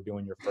when you were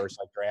doing your first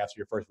like drafts,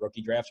 your first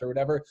rookie drafts or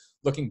whatever.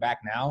 Looking back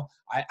now,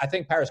 I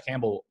think Parris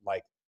Campbell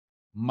like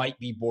might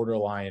be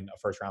borderline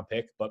a 1st-round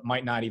pick, but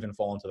might not even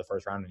fall into the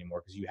 1st round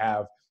anymore because you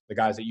have the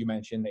guys that you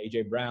mentioned, the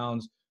AJ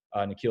Browns,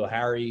 N'Keal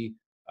Harry,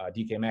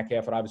 DK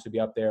Metcalf would obviously be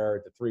up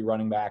there. The 3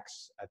 running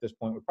backs at this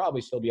point would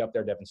probably still be up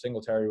there. Devin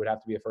Singletary would have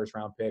to be a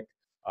 1st-round pick.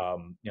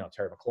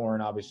 Terry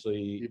McLaurin,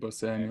 obviously. Debo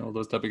Samuel,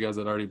 those type of guys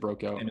that already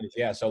broke out. And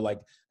yeah, so like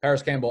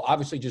Parris Campbell,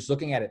 obviously just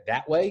looking at it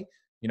that way,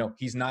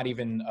 he's not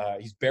even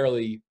he's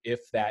barely, if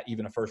that,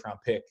 even a 1st-round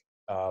pick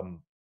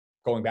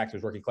going back to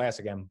his rookie class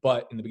again.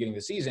 But in the beginning of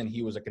the season,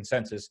 he was a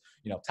consensus,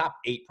 top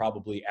 8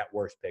 probably at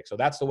worst pick. So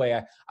that's the way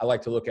I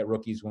like to look at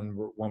rookies when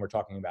we're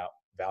talking about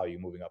value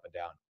moving up and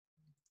down.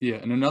 Yeah,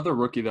 and another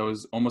rookie that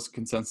was almost a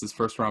consensus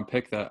first-round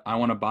pick that I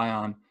want to buy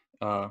on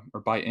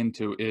or buy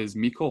into is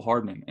Mecole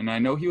Hardman. And I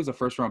know he was a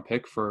first-round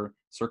pick for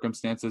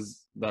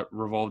circumstances that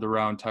revolved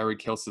around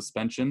Tyreek Hill's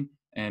suspension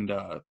and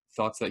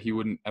thoughts that he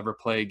wouldn't ever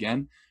play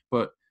again.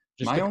 But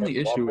Just my to cut only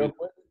you off issue real is,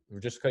 quick,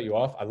 just to cut you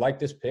off, I like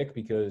this pick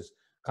because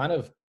kind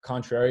of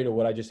contrary to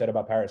what I just said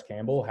about Parris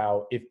Campbell,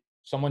 how if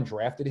someone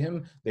drafted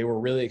him, they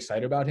were really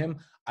excited about him.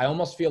 I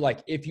almost feel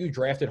like if you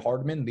drafted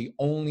Hardman, the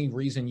only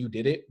reason you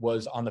did it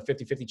was on the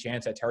 50-50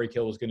 chance that Tyreek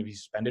Hill was going to be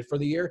suspended for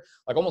the year.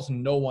 Like almost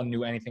no one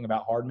knew anything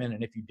about Hardman.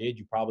 And if you did,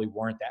 you probably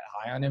weren't that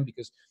high on him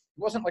because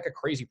he wasn't like a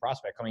crazy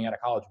prospect coming out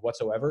of college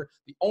whatsoever.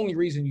 The only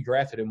reason you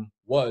drafted him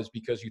was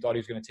because you thought he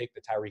was going to take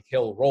the Tyreek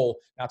Hill role.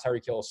 Now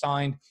Tyreek Hill is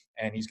signed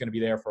and he's going to be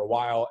there for a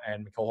while.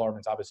 And Mecole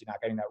Hardman's obviously not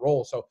getting that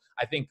role. So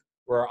I think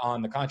where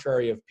on the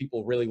contrary of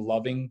people really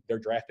loving their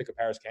draft pick of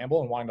Parris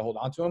Campbell and wanting to hold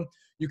on to him,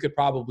 you could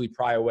probably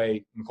pry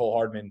away Mecole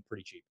Hardman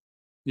pretty cheap.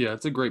 yeah,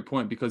 it's a great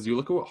point because you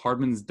look at what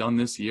Hardman's done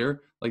this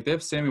year. Like they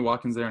have Sammy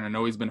Watkins there, and I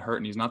know he's been hurt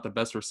and he's not the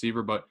best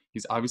receiver, but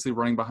he's obviously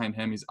running behind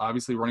him. He's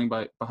obviously running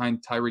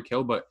behind Tyreek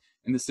Hill. But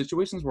in the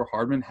situations where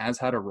Hardman has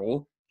had a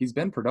role, he's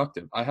been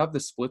productive. I have the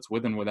splits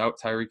with and without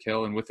Tyreek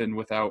Hill and with and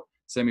without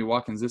Sammy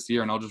Watkins this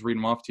year, and I'll just read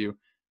them off to you.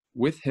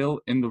 With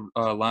Hill in the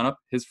lineup,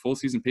 his full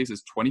season pace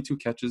is 22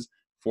 catches,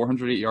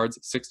 408 yards,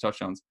 6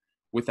 touchdowns.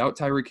 Without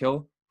Tyreek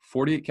Hill,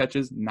 48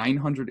 catches,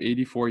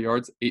 984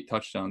 yards, 8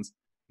 touchdowns.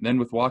 Then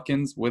with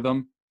Watkins, with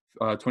him,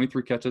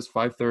 23 catches,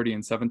 530,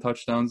 and 7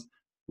 touchdowns.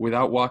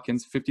 Without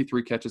Watkins,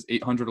 53 catches,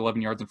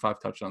 811 yards, and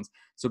 5 touchdowns.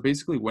 So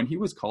basically, when he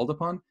was called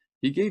upon,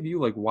 he gave you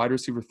like wide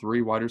receiver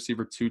 3, wide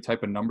receiver 2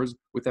 type of numbers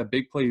with that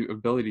big play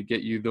ability to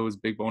get you those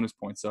big bonus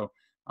points. So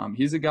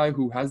he's a guy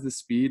who has the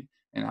speed,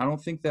 and I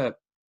don't think that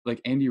like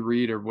Andy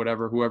Reid or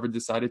whoever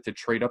decided to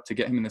trade up to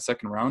get him in the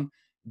second round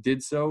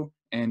did so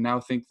and now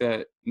thinks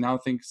that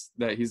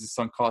he's a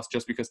sunk cost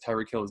just because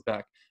Tyreek Hill is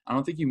back. I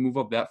don't think you move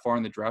up that far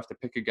in the draft to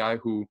pick a guy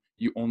who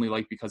you only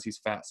like because he's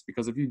fast.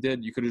 Because if you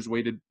did, you could have just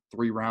waited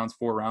 3 rounds,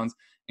 4 rounds,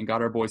 and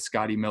got our boy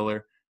Scotty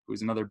Miller,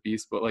 who's another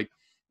beast. But like,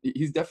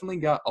 he's definitely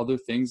got other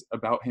things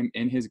about him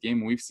in his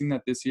game. We've seen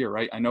that this year,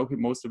 right? I know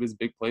most of his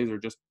big plays are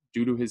just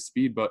due to his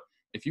speed, but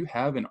if you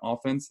have an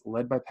offense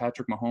led by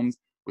Patrick Mahomes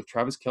with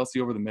Travis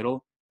Kelce over the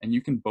middle, and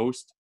you can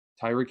boast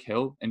Tyreek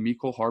Hill and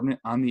Mecole Hardman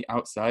on the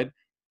outside,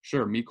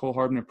 sure, Mecole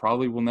Hardman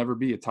probably will never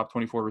be a top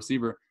 24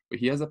 receiver, but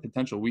he has that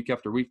potential week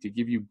after week to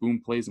give you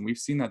boom plays. And we've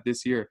seen that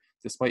this year,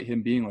 despite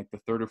him being like the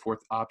 3rd or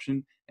 4th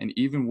option. And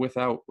even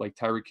without like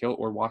Tyreek Hill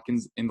or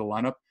Watkins in the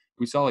lineup,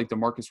 we saw like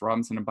Demarcus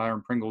Robinson and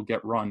Byron Pringle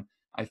get run.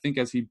 I think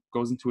as he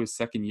goes into his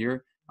second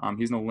year,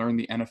 he's going to learn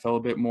the NFL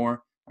a bit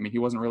more. I mean, he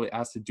wasn't really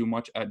asked to do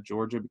much at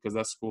Georgia because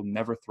that school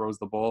never throws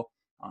the ball.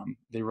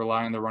 They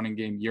rely on the running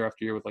game year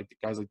after year with like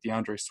guys like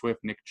DeAndre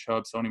Swift, Nick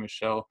Chubb, Sony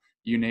Michel,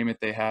 you name it,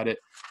 they had it.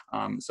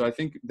 So I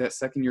think that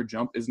second-year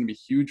jump is going to be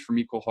huge for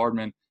Mecole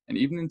Hardman, and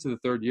even into the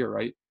 3rd year,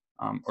 right?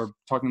 Or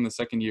talking in the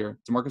second year,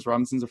 Demarcus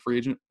Robinson's a free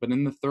agent, but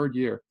in the 3rd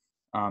year,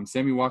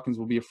 Sammy Watkins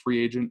will be a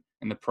free agent,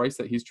 and the price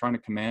that he's trying to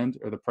command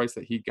or the price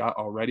that he got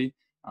already,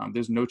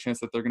 there's no chance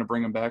that they're going to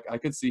bring him back. I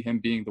could see him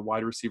being the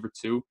wide receiver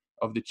 2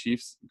 of the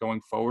Chiefs going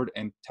forward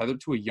and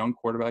tethered to a young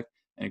quarterback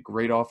and a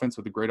great offense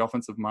with a great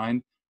offensive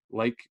mind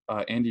like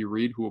Andy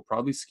Reid, who will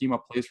probably scheme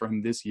up plays for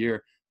him this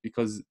year.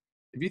 Because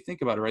if you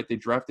think about it, right, they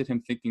drafted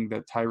him thinking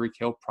that Tyreek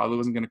Hill probably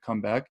wasn't going to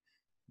come back.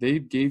 They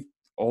gave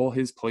all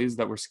his plays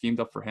that were schemed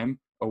up for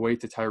him away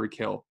to Tyreek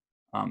Hill.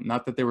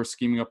 Not that they were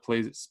scheming up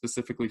plays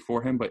specifically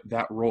for him, but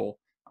that role.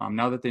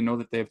 Now that they know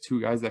that they have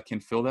 2 guys that can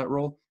fill that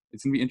role,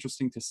 it's going to be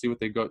interesting to see what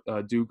they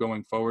do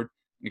going forward.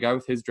 And a guy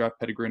with his draft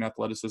pedigree and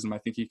athleticism, I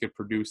think he could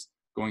produce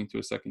going into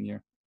a second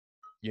year.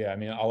 Yeah, I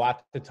mean, a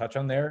lot to touch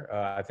on there.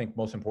 I think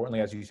most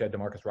importantly, as you said,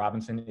 Demarcus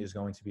Robinson is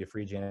going to be a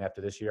free agent after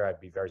this year. I'd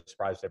be very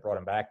surprised if they brought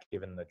him back,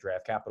 given the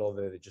draft capital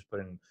that they just put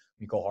in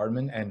Mecole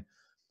Hardman. And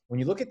when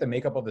you look at the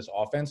makeup of this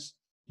offense,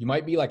 you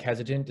might be like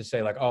hesitant to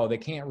say like, oh, they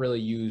can't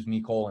really use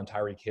Mecole and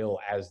Tyreek Hill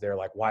as their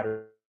like wide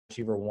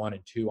receiver 1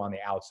 and 2 on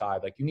the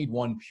outside. Like you need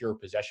one pure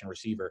possession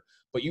receiver,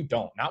 but you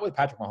don't. Not with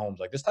Patrick Mahomes.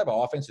 Like this type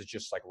of offense is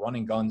just like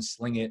running guns,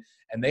 sling it.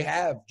 And they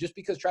have, just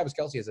because Travis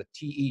Kelce has a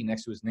TE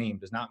next to his name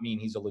does not mean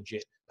he's a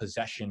legit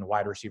possession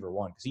wide receiver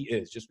 1, because he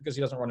is. Just because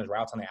he doesn't run his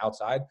routes on the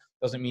outside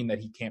doesn't mean that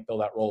he can't fill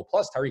that role.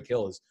 Plus Tyreek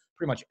Hill is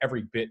pretty much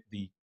every bit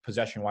the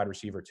possession wide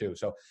receiver too.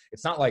 So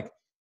it's not like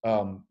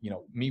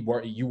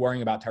you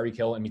worrying about Tyreek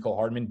Hill and Mecole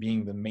Hardman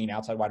being the main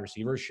outside wide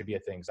receivers should be a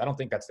thing. So I don't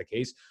think that's the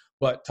case.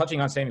 But touching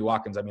on Sammy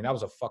Watkins, I mean, that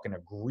was a fucking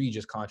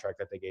egregious contract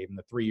that they gave him,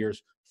 the 3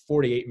 years,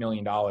 $48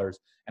 million.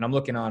 And I'm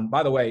looking on,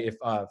 by the way, if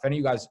any of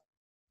you guys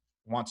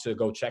want to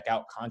go check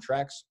out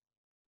contracts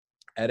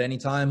at any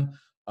time,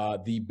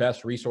 the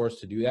best resource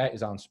to do that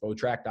is on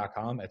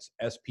spotrac.com. It's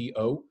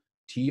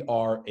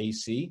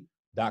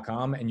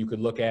SPOTRAC.com. And you could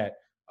look at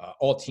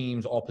all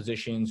teams, all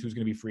positions, who's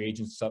going to be free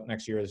agents up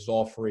next year. This is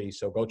all free.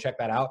 So go check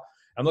that out.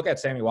 And look at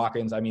Sammy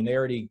Watkins. I mean, they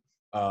already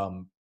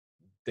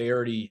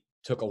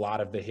took a lot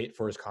of the hit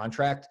for his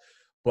contract,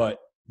 but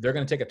they're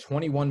going to take a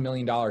 $21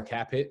 million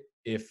cap hit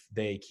if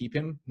they keep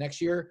him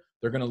next year.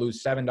 They're going to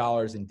lose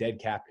 $7 in dead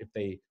cap if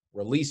they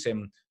release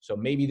him. So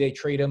maybe they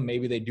trade him.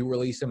 Maybe they do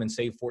release him and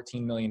save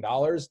 $14 million.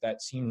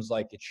 That seems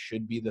like it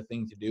should be the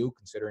thing to do,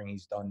 considering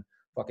he's done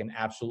fucking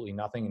absolutely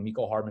nothing. And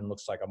Mecole Hardman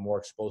looks like a more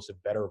explosive,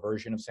 better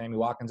version of Sammy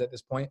Watkins at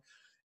this point.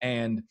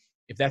 And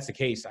if that's the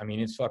case, I mean,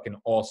 it's fucking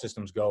all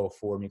systems go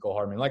for Mecole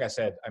Hardman. Like I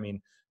said, I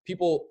mean,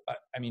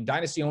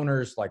 dynasty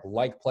owners like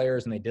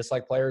players and they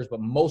dislike players,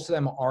 but most of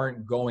them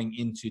aren't going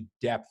into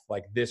depth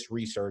like this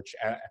research,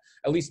 at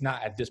least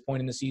not at this point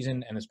in the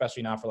season, and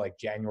especially not for like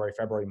January,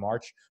 February,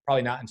 March,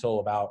 probably not until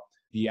about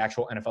the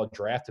actual NFL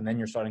draft. And then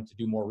you're starting to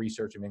do more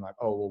research and being like,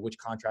 oh, well, which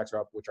contracts are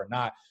up, which are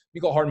not.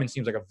 Mecole Hardman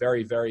seems like a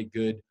very, very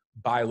good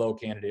buy low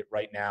candidate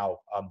right now,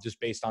 just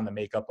based on the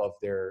makeup of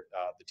their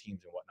the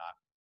teams and whatnot.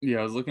 Yeah,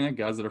 I was looking at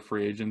guys that are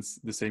free agents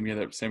the same year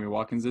that Sammy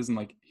Watkins is, and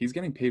like he's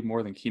getting paid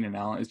more than Keenan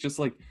Allen. It's just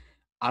like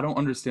I don't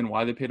understand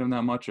why they paid him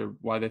that much or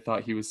why they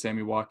thought he was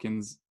Sammy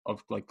Watkins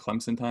of like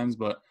Clemson times,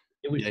 but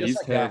it was yeah, just he's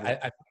like terrible. that.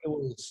 I think it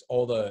was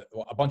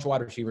a bunch of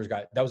wide receivers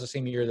got. That was the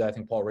same year that I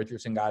think Paul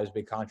Richardson got his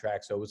big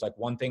contract. So it was like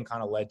one thing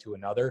kind of led to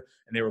another,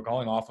 and they were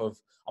going off of,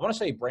 I want to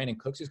say Brandon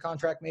Cooks'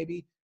 contract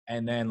maybe,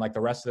 and then like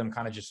the rest of them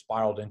kind of just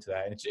spiraled into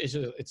that. And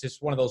it's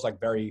just one of those like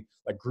very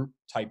like group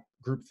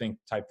think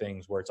type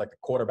things where it's like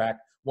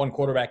one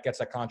quarterback gets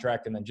that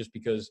contract, and then just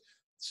because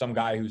some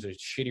guy who's a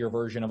shittier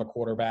version of a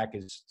quarterback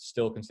is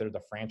still considered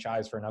the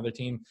franchise for another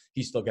team,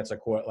 he still gets a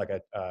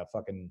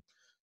fucking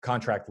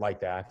contract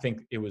like that. I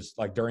think it was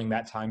like during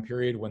that time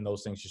period when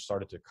those things just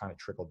started to kind of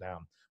trickle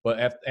down.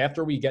 But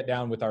after we get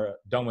done with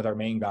our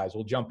main guys,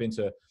 we'll jump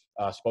into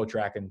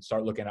Spotrac and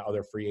start looking at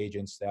other free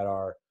agents that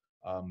are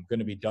going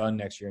to be done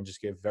next year and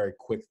just give very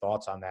quick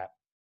thoughts on that.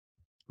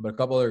 But a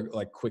couple other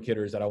like quick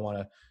hitters that I want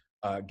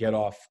to get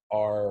off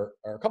are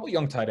a couple of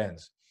young tight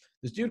ends.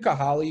 This dude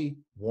Kahale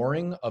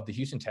Warring of the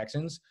Houston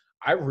Texans,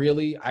 I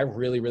really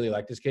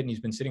like this kid, and he's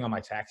been sitting on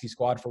my taxi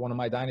squad for one of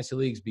my dynasty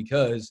leagues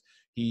because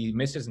he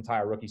missed his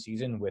entire rookie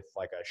season with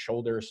like a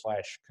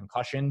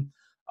shoulder/concussion.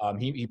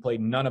 He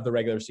played none of the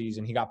regular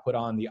season. He got put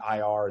on the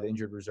IR, the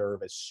injured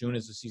reserve, as soon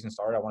as the season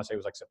started. I want to say it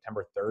was like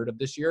September 3rd of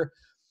this year.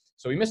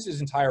 So he missed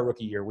his entire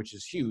rookie year, which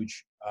is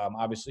huge,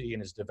 obviously, in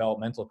his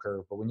developmental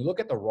curve. But when you look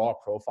at the raw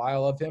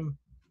profile of him,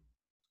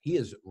 he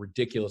is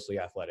ridiculously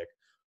athletic.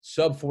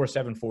 Sub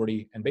 4.7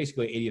 40 and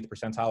basically 80th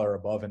percentile or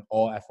above in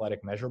all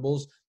athletic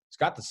measurables. He's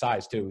got the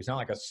size too. He's not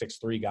like a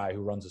 6'3" guy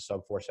who runs a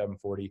sub 4.7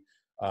 40.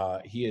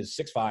 He is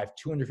 6'5",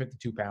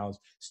 252 pounds,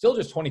 still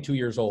just 22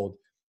 years old.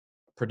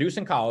 Produced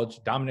in college,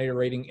 dominator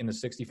rating in the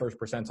 61st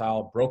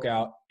percentile, broke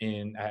out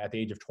at the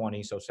age of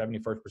 20, so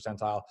 71st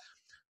percentile.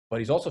 But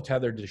he's also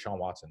tethered to Deshaun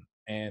Watson.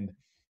 And,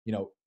 you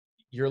know,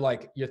 you're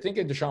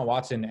thinking Deshaun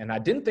Watson, and I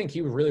didn't think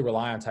he would really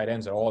rely on tight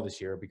ends at all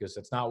this year because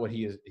that's not what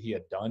he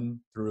had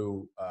done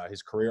through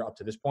his career up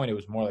to this point. It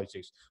was more like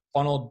he's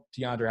funneled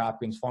DeAndre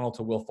Hopkins, funneled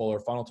to Will Fuller,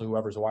 funneled to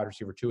whoever's a wide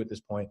receiver 2 at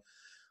this point.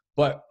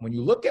 But when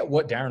you look at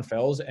what Darren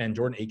Fells and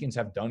Jordan Akins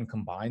have done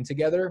combined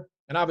together,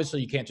 and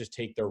obviously you can't just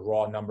take their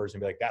raw numbers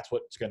and be like, that's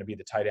what's going to be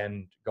the tight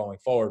end going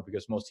forward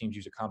because most teams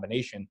use a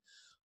combination.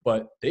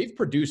 But they've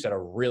produced at a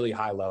really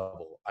high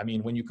level. I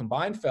mean, when you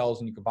combine Fells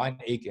and you combine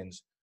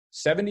Akins,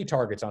 70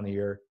 targets on the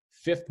year,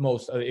 5th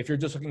most. If you're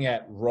just looking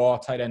at raw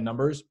tight end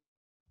numbers,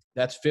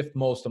 that's 5th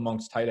most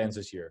amongst tight ends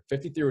this year.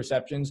 53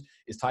 receptions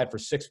is tied for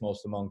 6th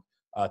most among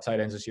tight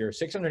ends this year.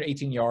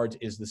 618 yards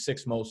is the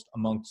 6th most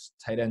amongst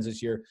tight ends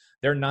this year.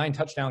 Their 9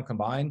 touchdown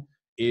combined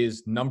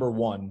is number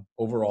 1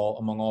 overall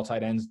among all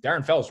tight ends.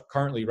 Darren Fells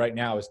currently right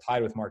now is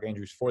tied with Mark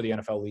Andrews for the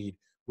NFL lead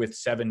with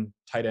 7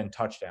 tight end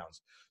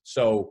touchdowns.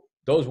 So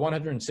those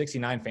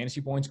 169 fantasy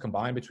points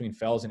combined between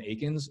Fells and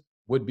Akins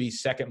would be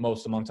 2nd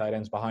most among tight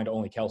ends behind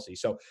only Kelsey.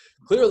 So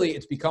clearly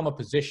it's become a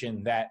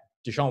position that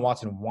Deshaun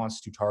Watson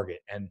wants to target.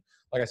 And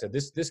like I said,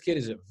 this kid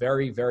is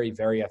very, very,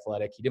 very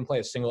athletic. He didn't play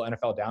a single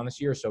NFL down this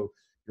year, so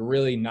you're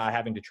really not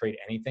having to trade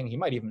anything. He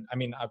might even,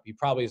 he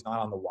probably is not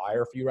on the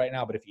wire for you right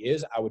now, but if he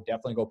is, I would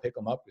definitely go pick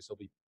him up because he'll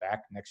be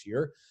back next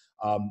year.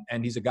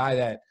 And he's a guy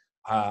that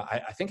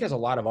I think has a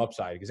lot of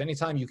upside because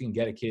anytime you can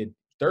get a kid,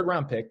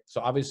 3rd-round pick, so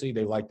obviously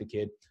they like the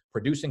kid,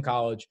 produced in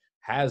college,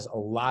 has a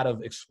lot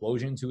of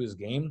explosion to his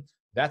game.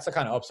 That's the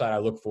kind of upside I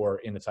look for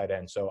in the tight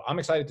end. So I'm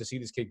excited to see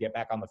this kid get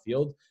back on the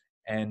field.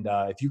 And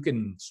if you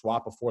can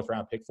swap a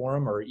 4th-round pick for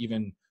him or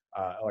even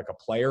like a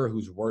player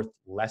who's worth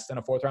less than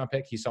a 4th-round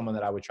pick, he's someone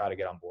that I would try to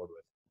get on board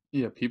with.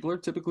 Yeah, people are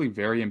typically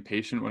very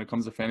impatient when it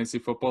comes to fantasy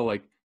football.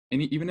 Like,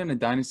 even in a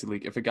dynasty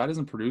league, if a guy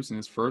doesn't produce in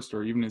his 1st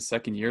or even his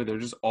 2nd year, they're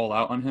just all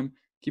out on him.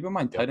 Keep in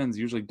mind, tight ends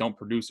usually don't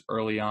produce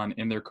early on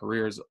in their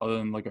careers other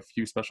than like a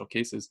few special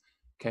cases.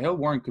 Kahale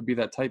Warring could be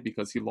that type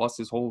because he lost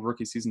his whole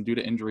rookie season due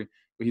to injury,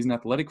 but he's an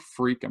athletic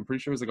freak. I'm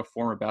pretty sure he's like a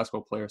former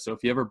basketball player. So if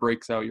he ever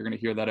breaks out, you're going to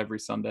hear that every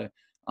Sunday.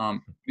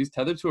 He's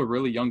tethered to a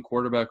really young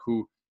quarterback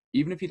who,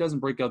 even if he doesn't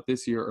break out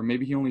this year, or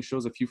maybe he only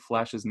shows a few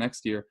flashes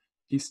next year,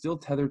 he's still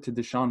tethered to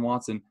Deshaun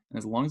Watson. And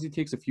as long as he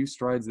takes a few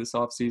strides this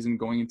offseason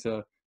going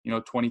into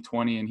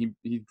 2020 and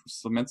he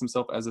cements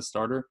himself as a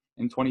starter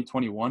in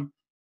 2021,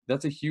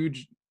 that's a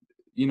huge,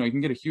 you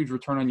can get a huge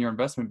return on your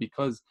investment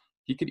because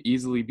he could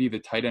easily be the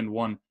tight end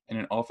one in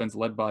an offense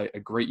led by a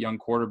great young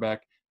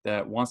quarterback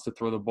that wants to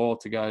throw the ball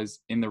to guys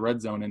in the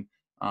red zone. And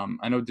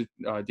I know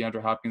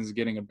DeAndre Hopkins is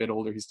getting a bit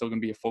older. He's still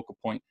going to be a focal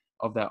point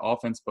of that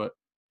offense. But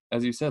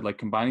as you said, like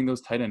combining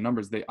those tight end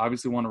numbers, they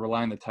obviously want to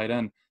rely on the tight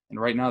end. And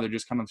right now they're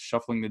just kind of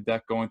shuffling the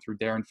deck, going through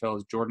Darren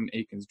Fells, Jordan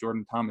Akins,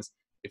 Jordan Thomas.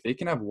 If they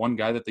can have one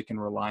guy that they can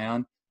rely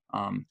on,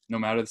 no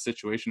matter the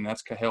situation,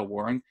 that's Kahale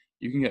Warring,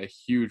 you can get a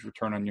huge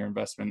return on your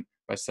investment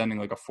by sending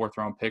like a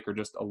 4th-round pick or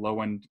just a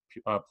low-end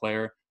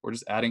player, or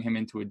just adding him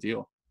into a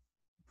deal.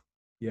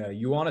 Yeah,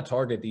 you want to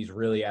target these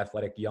really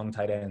athletic young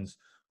tight ends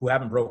who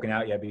haven't broken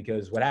out yet,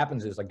 because what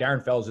happens is, like,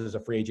 Darren Fells is a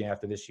free agent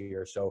after this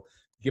year. So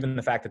given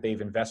the fact that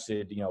they've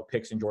invested,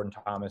 picks in Jordan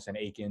Thomas and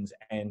Akins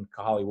and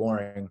Kahale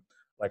Warring,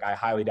 like, I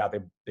highly doubt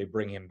they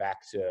bring him back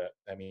to,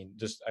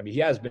 he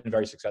has been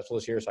very successful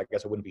this year, so I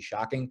guess it wouldn't be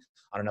shocking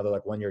on another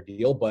like 1-year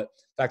deal. But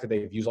the fact that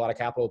they've used a lot of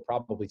capital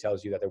probably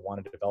tells you that they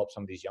wanted to develop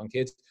some of these young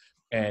kids.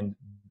 And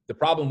the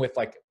problem with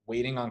like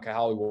waiting on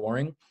Kahale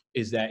Warring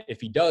is that if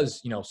he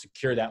does,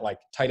 secure that like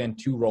tight end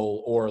 2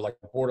 role or like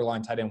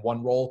borderline tight end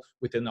 1 role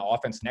within the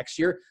offense next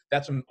year,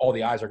 that's when all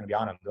the eyes are going to be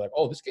on him. They're like,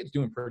 oh, this kid's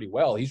doing pretty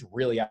well. He's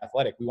really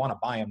athletic. We want to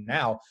buy him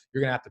now.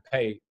 You're going to have to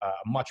pay a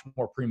much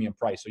more premium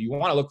price. So you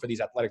want to look for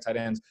these athletic tight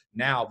ends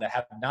now that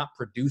have not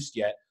produced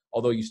yet,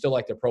 although you still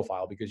like their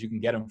profile, because you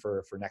can get them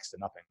for next to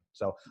nothing.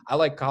 So I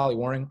like Kahale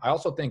Warring. I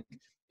also think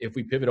if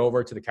we pivot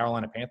over to the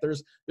Carolina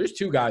Panthers, there's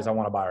 2 guys I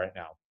want to buy right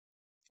now.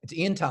 It's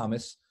Ian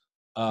Thomas.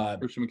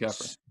 Christian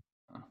McCaffrey.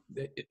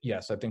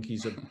 Yes, I think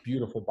he's a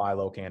beautiful buy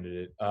low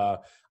candidate.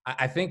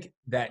 I think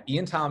that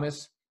Ian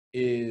Thomas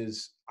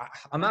is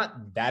 – I'm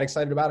not that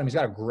excited about him. He's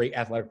got a great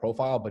athletic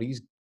profile, but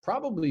he's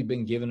probably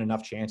been given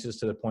enough chances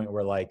to the point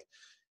where, like,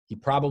 he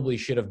probably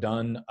should have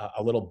done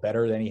a little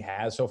better than he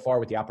has so far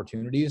with the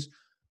opportunities.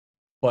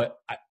 But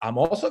I'm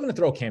also going to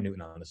throw Cam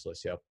Newton on this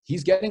list.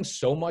 He's getting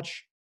so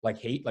much, like,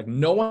 hate. Like,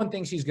 no one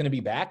thinks he's going to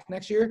be back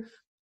next year.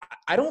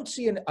 I don't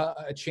see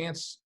a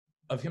chance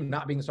of him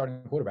not being the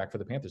starting quarterback for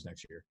the Panthers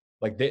next year.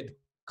 Like,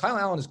 Kyle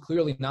Allen is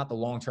clearly not the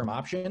long-term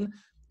option.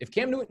 If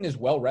Cam Newton is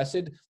well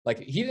rested, like,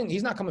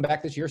 he's not coming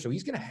back this year, so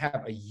he's going to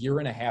have a year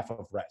and a half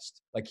of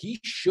rest. Like, he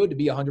should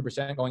be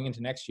 100% going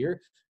into next year.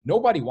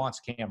 Nobody wants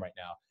Cam right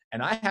now.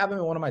 And I have him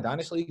in one of my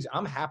Dynasty leagues.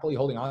 I'm happily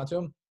holding on to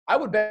him. I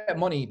would bet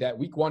money that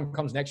week 1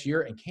 comes next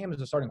year and Cam is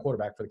the starting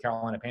quarterback for the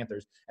Carolina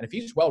Panthers. And if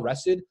he's well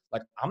rested,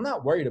 like, I'm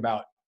not worried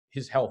about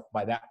his health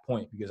by that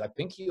point, because I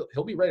think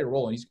he'll be ready to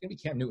roll, and he's going to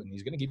be Cam Newton.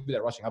 He's going to give you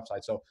that rushing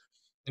upside. So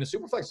in a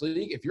Superflex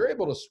league, if you're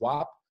able to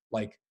swap,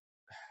 like,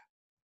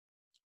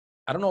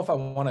 I don't know if I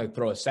want to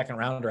throw a 2nd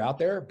rounder out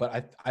there,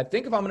 but I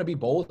think if I'm going to be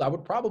bold, I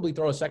would probably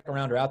throw a 2nd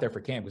rounder out there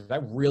for Cam, because I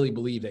really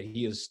believe that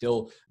he is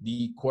still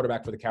the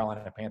quarterback for the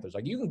Carolina Panthers.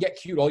 Like, you can get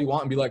cute all you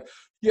want and be like,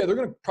 yeah, they're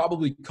going to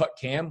probably cut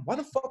Cam. Why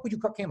the fuck would you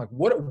cut Cam? Like,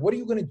 what are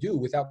you going to do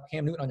without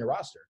Cam Newton on your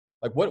roster?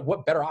 Like,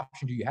 what better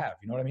option do you have?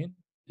 You know what I mean?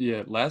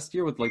 Yeah, last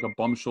year with like a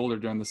bum shoulder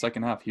during the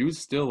second half, he was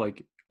still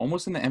like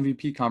almost in the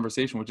MVP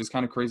conversation, which is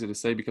kind of crazy to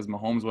say because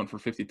Mahomes went for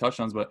 50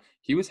 touchdowns, but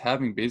he was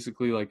having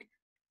basically like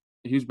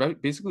he was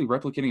basically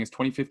replicating his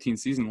 2015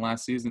 season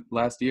last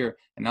year.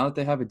 And now that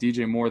they have a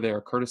DJ Moore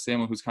there, Curtis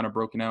Samuel who's kind of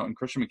broken out, and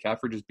Christian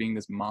McCaffrey just being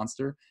this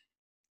monster,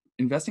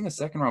 investing a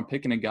 2nd-round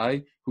pick in a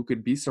guy who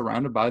could be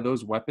surrounded by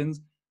those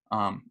weapons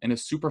in a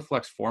super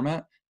flex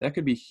format, that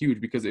could be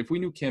huge. Because if we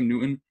knew Cam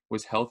Newton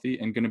was healthy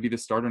and going to be the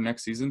starter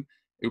next season,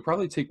 it would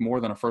probably take more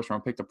than a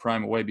 1st-round pick to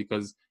prime away,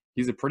 because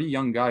he's a pretty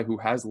young guy who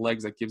has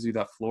legs that gives you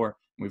that floor.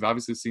 We've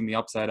obviously seen the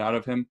upside out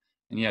of him.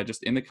 And yeah,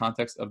 just in the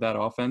context of that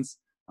offense,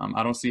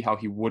 I don't see how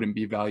he wouldn't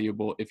be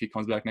valuable if he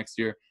comes back next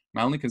year.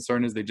 My only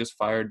concern is they just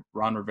fired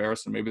Ron Rivera,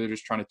 so maybe they're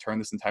just trying to turn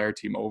this entire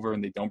team over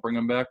and they don't bring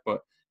him back.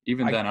 But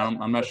even then,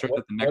 I'm not sure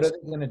that the next – what are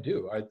they going to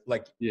do?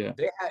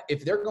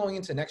 If they're going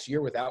into next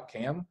year without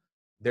Cam,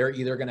 they're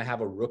either going to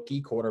have a rookie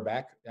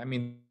quarterback. I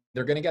mean,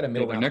 they're going to get a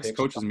middle round their next pick.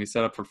 coach is going to be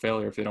set up for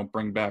failure if they don't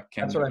bring back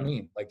Cam. That's what I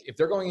mean. Like, if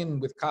they're going in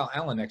with Kyle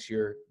Allen next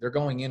year, they're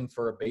going in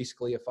for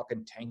basically a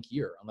fucking tank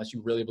year, unless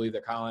you really believe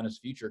that Kyle Allen is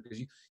future, because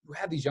you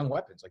have these young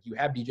weapons. Like, you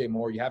have DJ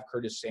Moore, you have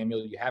Curtis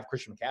Samuel, you have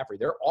Christian McCaffrey.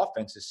 Their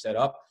offense is set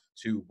up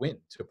to win,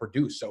 to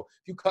produce. So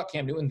if you cut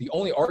Cam Newton, the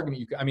only argument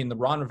the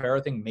Ron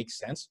Rivera thing makes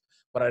sense,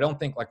 but I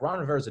don't think, like, Ron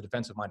Rivera is a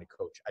defensive-minded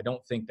coach. I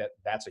don't think that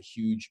that's a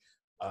huge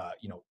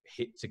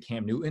hit to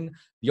Cam Newton.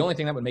 The only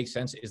thing that would make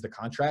sense is the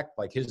contract.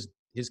 Like,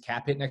 his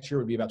cap hit next year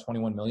would be about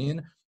 $21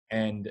 million,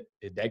 and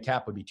the dead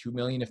cap would be $2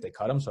 million if they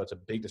cut him. So it's a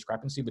big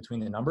discrepancy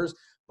between the numbers.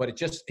 But it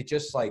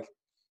just like,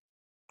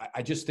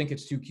 I just think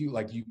it's too cute.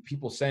 Like,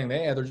 people saying,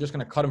 they're just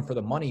going to cut him for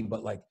the money,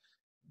 but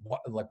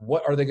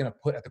what are they going to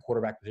put at the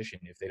quarterback position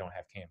if they don't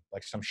have Cam?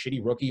 Like, some shitty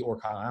rookie or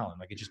Kyle Allen?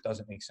 Like, it just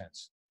doesn't make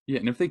sense. Yeah,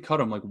 and if they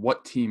cut him, like,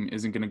 what team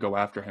isn't going to go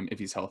after him if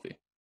he's healthy?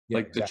 Yeah,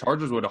 like, exactly. The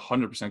Chargers would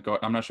 100% go.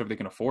 I'm not sure if they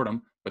can afford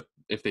him, but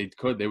if they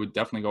could, they would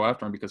definitely go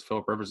after him, because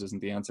Phillip Rivers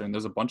isn't the answer. And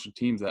there's a bunch of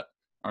teams that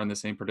are in the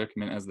same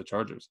predicament as the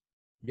Chargers.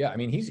 Yeah, I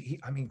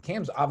mean,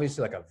 Cam's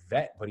obviously like a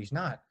vet, but he's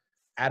not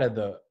out of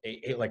the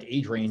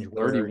age range.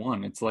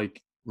 31. It's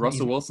like he's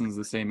Russell Wilson's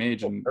the same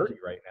age, and 30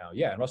 right now.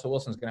 Yeah, and Russell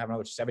Wilson's going to have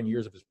another 7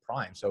 years of his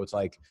prime. So it's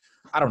like,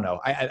 I don't know.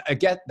 I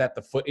get that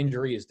the foot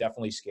injury is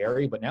definitely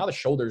scary, but now the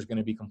shoulder is going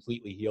to be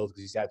completely healed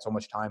because he's had so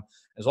much time.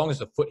 As long as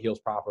the foot heals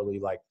properly,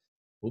 like,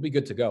 we'll be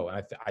good to go.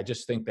 And I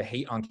just think the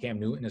hate on Cam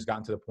Newton has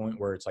gotten to the point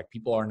where it's like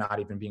people are not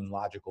even being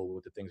logical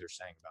with the things they're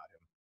saying about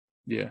him.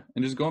 yeah.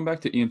 And just going back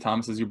to Ian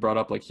Thomas, as you brought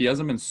up, like he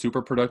hasn't been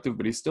super productive,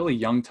 but he's still a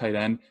young tight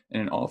end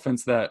in an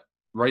offense that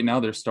right now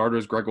their starter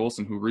is Greg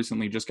Olsen, who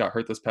recently just got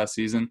hurt this past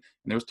season. And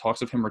there was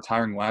talks of him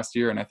retiring last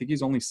year. And I think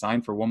he's only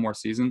signed for one more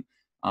season.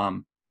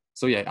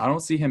 So yeah, I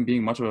don't see him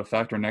being much of a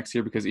factor next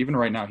year because even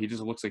right now, he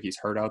just looks like he's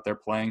hurt out there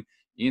playing.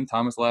 Ian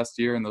Thomas last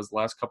year in those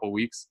last couple of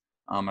weeks,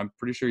 I'm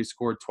pretty sure he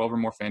scored 12 or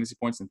more fantasy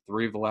points in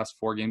 3 of the last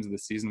 4 games of the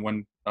season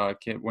when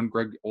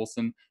Greg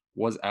Olsen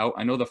was out.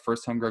 I know the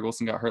first time Greg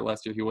Olsen got hurt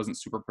last year, he wasn't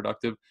super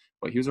productive,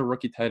 but he was a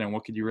rookie tight end.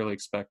 What could you really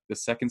expect? The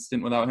second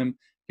stint without him,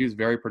 he was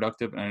very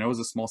productive. And I know it was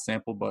a small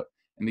sample, but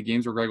in the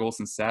games where Greg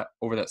Olsen sat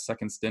over that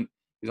second stint,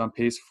 he's on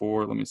pace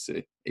for,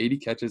 80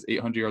 catches,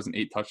 800 yards, and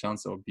 8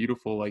 touchdowns. So a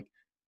beautiful, like,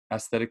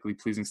 aesthetically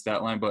pleasing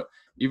stat line. But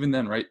even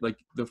then, right, like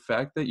the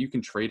fact that you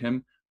can trade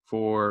him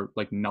for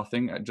like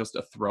nothing, just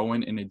a throw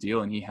in a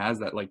deal, and he has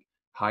that like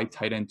high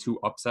tight end 2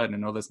 upside. And I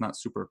know that's not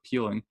super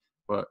appealing,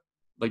 but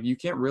like you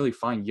can't really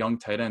find young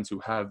tight ends who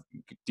have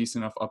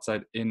decent enough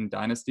upside in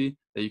Dynasty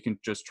that you can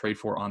just trade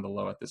for on the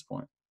low at this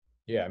point.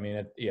 Yeah, I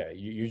mean,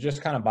 you're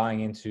just kind of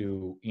buying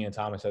into Ian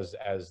Thomas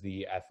as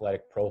the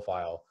athletic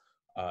profile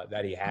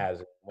that he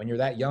has. When you're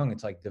that young,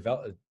 it's like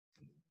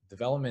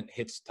development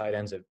hits tight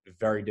ends at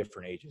very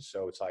different ages.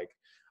 So it's like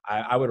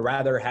I would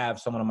rather have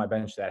someone on my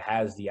bench that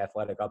has the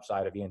athletic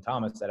upside of Ian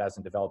Thomas that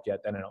hasn't developed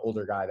yet than an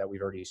older guy that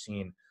we've already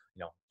seen,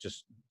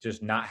 just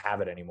not have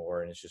it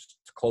anymore. And it's just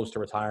close to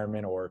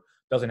retirement or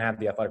doesn't have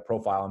the athletic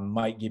profile and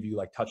might give you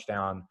like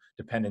touchdown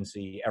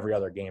dependency every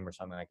other game or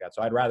something like that.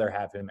 So I'd rather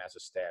have him as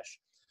a stash.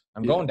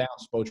 I'm going down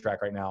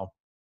Spotrac right now.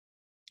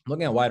 I'm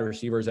looking at wide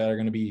receivers that are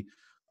going to be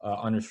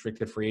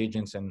unrestricted free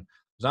agents. And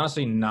there's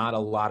honestly not a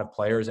lot of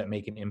players that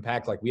make an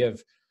impact. Like we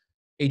have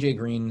AJ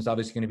Green's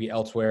obviously going to be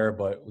elsewhere,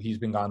 but he's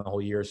been gone the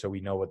whole year, so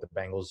we know what the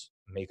Bengals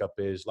makeup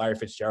is. Larry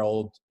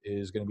Fitzgerald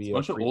is going to be a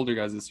bunch of older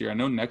guys this year. I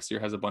know next year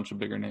has a bunch of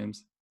bigger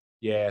names.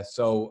 Yeah,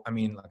 so I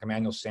mean, like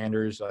Emmanuel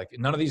Sanders, like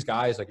none of these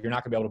guys, like you're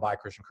not going to be able to buy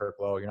Christian Kirk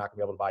low. You're not going to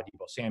be able to buy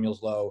Deebo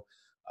Samuels low.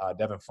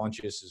 Devin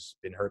Funchess has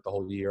been hurt the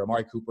whole year.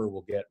 Amari Cooper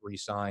will get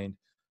re-signed.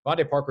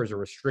 Devontae Parker is a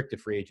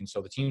restricted free agent,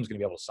 so the team's going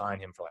to be able to sign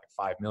him for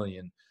like $5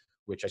 million,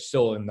 which I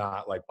still am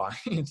not like buying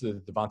into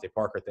the Devontae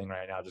Parker thing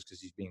right now just because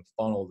he's being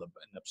funneled an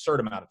absurd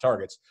amount of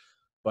targets.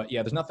 But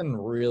yeah, there's nothing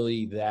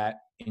really that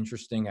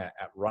interesting at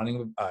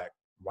running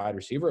wide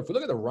receiver. If we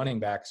look at the running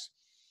backs,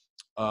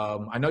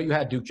 I know you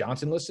had Duke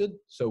Johnson listed.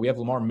 So we have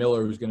Lamar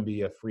Miller, who's going to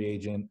be a free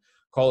agent.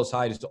 Carlos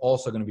Hyde is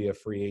also going to be a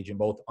free agent,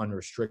 both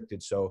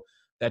unrestricted. So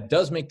that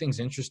does make things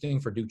interesting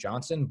for Duke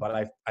Johnson.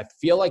 But I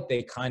feel like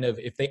they kind of,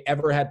 if they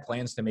ever had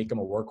plans to make him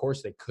a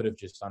workhorse, they could have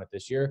just done it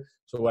this year.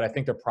 So what I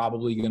think they're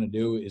probably going to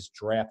do is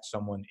draft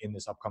someone in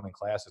this upcoming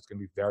class that's going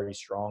to be very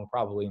strong,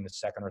 probably in the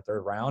 2nd or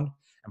 3rd round,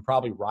 and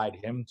probably ride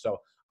him. So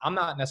I'm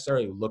not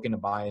necessarily looking to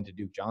buy into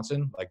Duke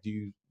Johnson. Like,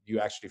 do you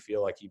actually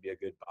feel like he'd be a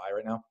good buy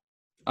right now?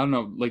 I don't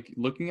know, like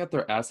looking at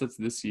their assets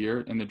this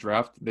year in the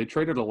draft, they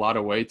traded a lot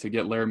away to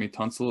get Laramie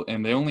Tunsil,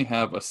 and they only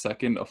have a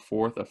 2nd, a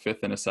 4th, a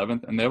 5th, and a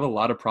 7th, and they have a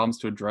lot of problems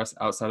to address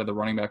outside of the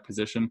running back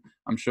position.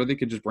 I'm sure they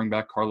could just bring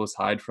back Carlos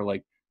Hyde for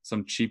like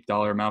some cheap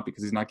dollar amount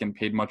because he's not getting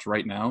paid much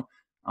right now.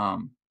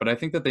 But I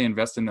think that they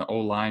invest in the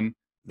O-line.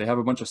 They have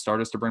a bunch of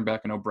starters to bring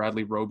back. I know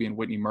Bradley Roby and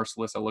Whitney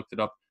Merciless. I looked it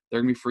up.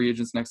 They're going to be free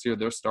agents next year.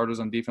 They're starters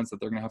on defense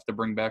that they're going to have to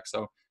bring back.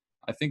 So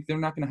I think they're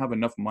not going to have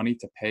enough money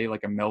to pay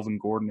like a Melvin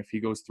Gordon if he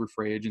goes through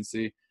free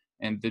agency.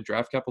 And the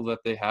draft capital that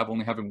they have,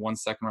 only having 1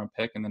 second-round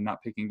pick and then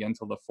not picking again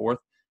until the 4th,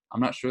 I'm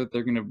not sure that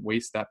they're going to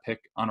waste that pick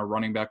on a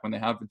running back when they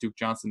have Duke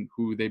Johnson,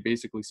 who they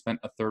basically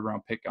spent a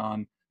 3rd-round pick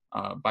on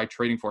by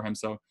trading for him.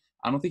 So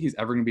I don't think he's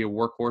ever going to be a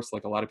workhorse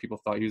like a lot of people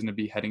thought he was going to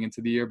be heading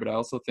into the year. But I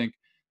also think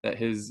that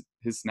his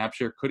snap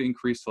share could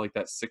increase to like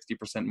that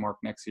 60% mark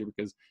next year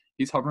because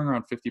he's hovering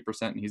around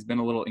 50% and he's been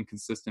a little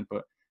inconsistent.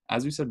 But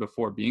as we said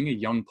before, being a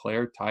young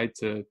player tied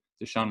to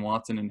Deshaun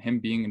Watson and him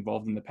being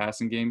involved in the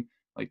passing game,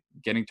 like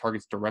getting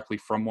targets directly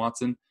from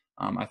Watson,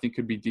 I think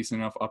could be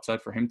decent enough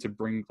upside for him to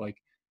bring like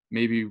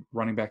maybe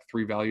running back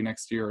 3 value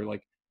next year or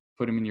like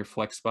put him in your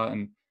flex spot.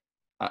 And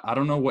I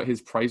don't know what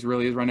his price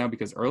really is right now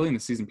because early in the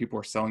season, people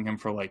were selling him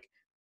for like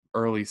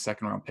early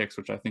 2nd-round picks,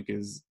 which I think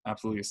is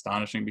absolutely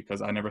astonishing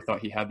because I never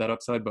thought he had that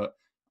upside. But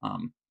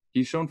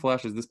he's shown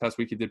flashes. This past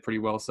week he did pretty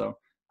well. So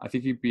I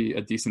think he'd be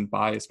a decent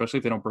buy, especially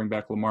if they don't bring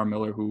back Lamar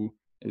Miller, who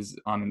is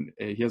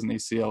he has an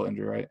ACL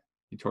injury, right?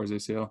 He tore his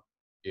ACL.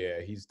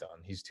 Yeah, he's done.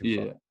 He's too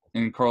far.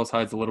 And Carlos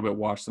Hyde's a little bit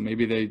washed, so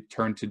maybe they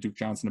turn to Duke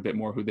Johnson a bit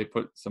more, who they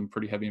put some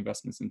pretty heavy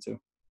investments into.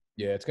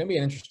 Yeah, it's going to be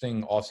an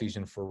interesting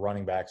offseason for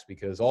running backs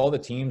because all the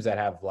teams that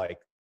have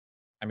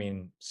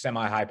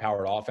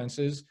semi-high-powered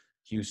offenses,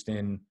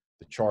 Houston,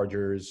 the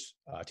Chargers,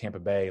 Tampa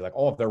Bay, like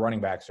all of their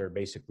running backs are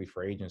basically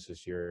free agents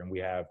this year. And we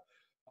have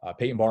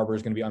Peyton Barber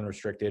is going to be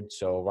unrestricted,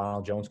 so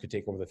Ronald Jones could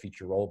take over the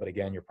feature role. But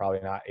again, you're probably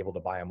not able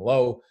to buy him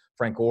low.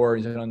 Frank Gore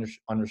is an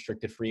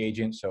unrestricted free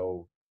agent,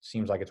 so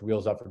seems like it's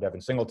wheels up for Devin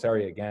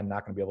Singletary. Again,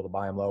 not going to be able to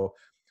buy him low.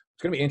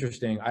 It's going to be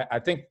interesting. I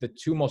think the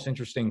two most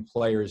interesting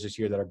players this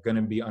year that are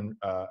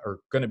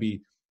going to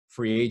be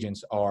free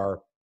agents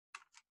are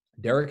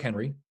Derrick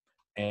Henry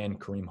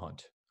and Kareem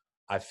Hunt.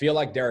 I feel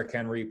like Derrick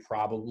Henry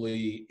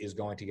probably is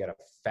going to get a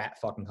fat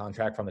fucking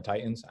contract from the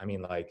Titans. I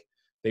mean, like,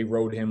 they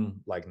rode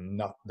him like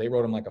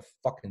a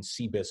fucking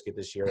sea biscuit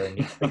this year,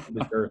 and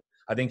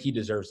I think he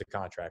deserves the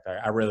contract.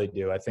 I really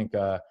do. I think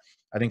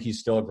he's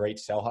still a great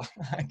sell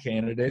high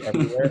candidate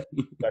everywhere,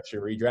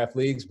 especially redraft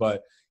leagues.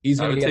 But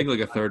I would take like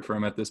a third for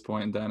him at this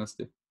point in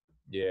Dynasty.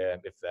 Yeah,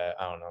 if that,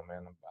 I don't know,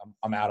 man.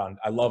 I'm out on.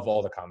 I love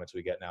all the comments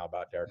we get now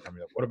about Derrick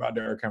Henry. What about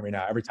Derrick Henry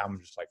now? Every time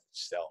I'm just like,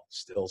 still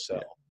sell.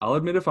 Yeah. I'll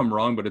admit if I'm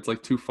wrong, but it's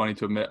like too funny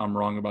to admit I'm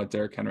wrong about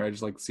Derrick Henry. I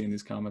just like seeing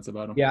these comments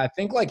about him. Yeah, I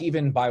think like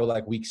even by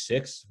like week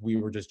 6, we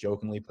were just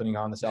jokingly putting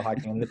on the sell high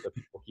candidate, but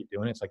people keep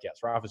doing it. It's like, yes,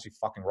 we're obviously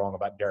fucking wrong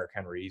about Derrick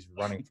Henry. He's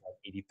running for like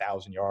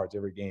 80,000 yards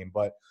every game,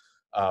 but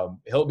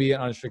he'll be an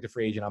unrestricted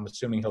free agent. I'm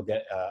assuming he'll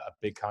get a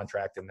big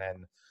contract, and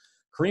then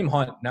Kareem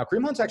Hunt. Now,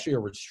 Kareem Hunt's actually a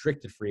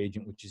restricted free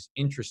agent, which is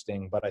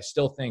interesting, but I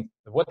still think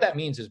what that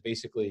means is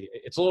basically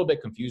it's a little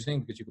bit confusing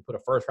because you could put a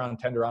first-round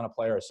tender on a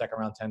player, a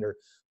second-round tender,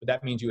 but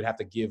that means you would have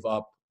to give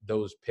up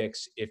those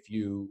picks if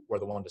you were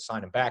the one to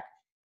sign him back.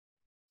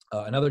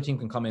 Another team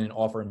can come in and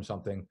offer him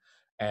something,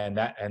 and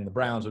the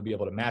Browns would be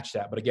able to match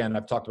that. But again,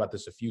 I've talked about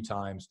this a few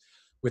times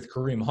with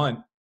Kareem Hunt.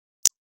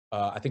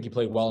 I think he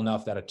played well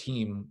enough that a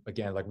team,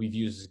 again, like we've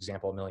used this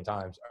example a million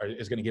times,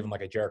 is going to give him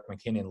like a Jerick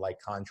McKinnon-like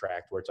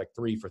contract where it's like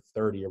 3 for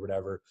 $30 or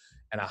whatever.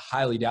 And I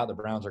highly doubt the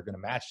Browns are going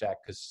to match that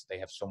because they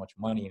have so much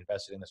money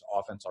invested in this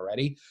offense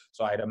already.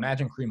 So I'd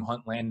imagine Kareem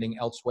Hunt landing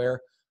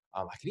elsewhere.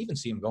 I could even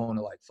see him going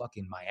to like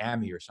fucking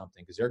Miami or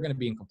something because they're going to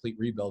be in complete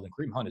rebuild. And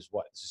Kareem Hunt is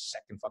what? This is his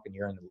second fucking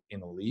year in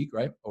the league,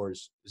 right? Or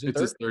is it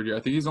it's his third year? I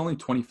think he's only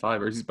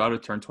 25 or he's about to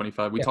turn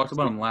 25. We talked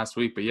about him last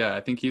week, but yeah,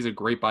 I think he's a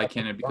great buy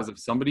candidate because if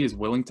somebody is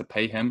willing to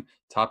pay him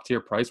top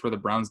tier price where the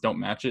Browns don't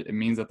match it, it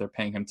means that they're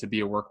paying him to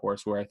be a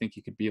workhorse where I think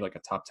he could be like a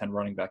top 10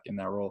 running back in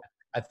that role.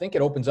 I think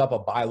it opens up a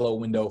buy low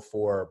window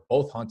for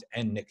both Hunt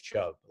and Nick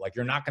Chubb. Like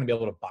you're not going to be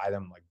able to buy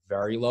them like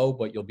very low,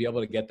 but you'll be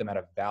able to get them at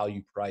a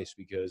value price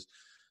because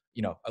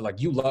you know, like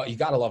you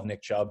gotta love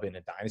Nick Chubb in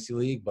a dynasty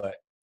league, but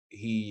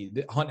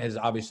Hunt has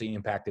obviously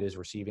impacted his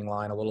receiving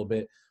line a little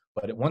bit.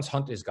 But once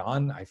Hunt is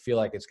gone, I feel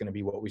like it's going to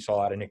be what we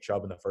saw out of Nick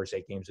Chubb in the first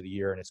 8 games of the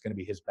year, and it's going to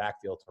be his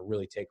backfield to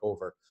really take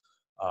over.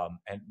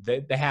 And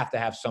they have to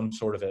have some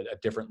sort of a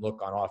different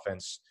look on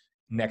offense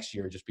next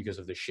year just because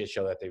of the shit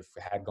show that they've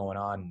had going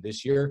on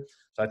this year.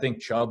 So I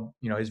think Chubb,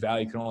 you know, his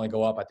value can only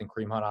go up. I think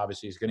Kareem Hunt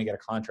obviously is going to get a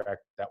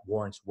contract that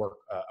warrants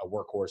a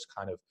workhorse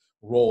kind of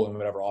role in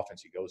whatever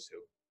offense he goes to.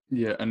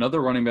 Yeah,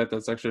 another running back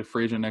that's actually a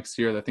free agent next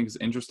year that I think is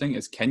interesting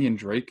is Kenyon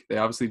Drake. They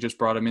obviously just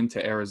brought him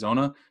into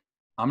Arizona.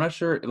 I'm not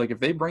sure, like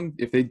if they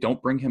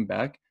don't bring him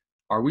back,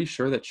 are we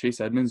sure that Chase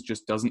Edmonds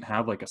just doesn't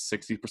have like a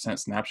 60%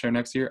 snap share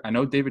next year? I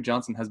know David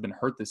Johnson has been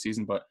hurt this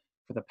season, but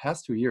for the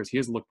past 2 years, he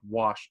has looked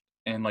washed.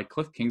 And like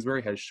Cliff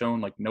Kingsbury has shown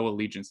like no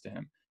allegiance to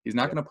him. He's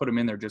not going to put him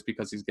in there just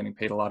because he's getting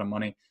paid a lot of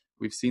money.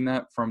 We've seen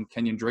that from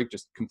Kenyon Drake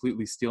just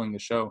completely stealing the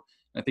show.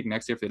 And I think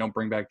next year, if they don't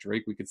bring back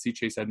Drake, we could see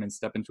Chase Edmonds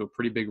step into a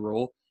pretty big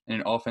role in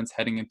an offense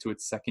heading into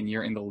its second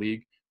year in the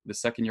league, the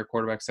second-year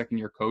quarterback,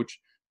 second-year coach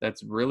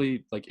that's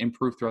really like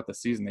improved throughout the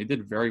season. They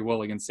did very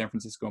well against San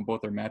Francisco in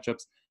both their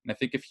matchups. And I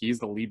think if he's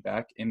the lead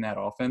back in that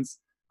offense,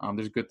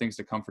 there's good things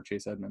to come for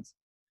Chase Edmonds.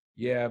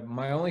 Yeah,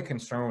 my only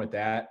concern with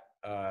that,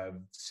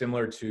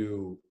 similar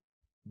to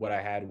what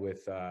I had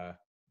with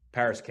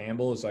Parris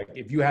Campbell, is like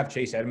if you have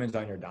Chase Edmonds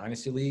on your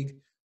dynasty league,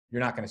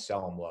 you're not going to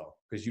sell him low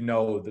because you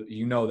know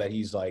that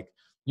he's like,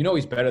 you know,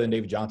 he's better than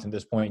David Johnson at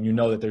this point, and you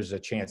know that there's a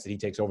chance that he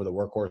takes over the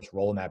workhorse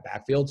role in that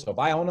backfield. So if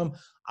I own him,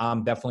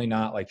 I'm definitely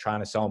not like trying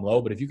to sell him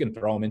low. But if you can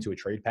throw him into a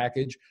trade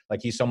package, like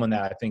he's someone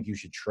that I think you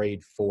should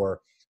trade for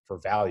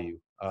value.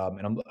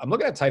 And I'm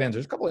looking at tight ends.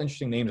 There's a couple of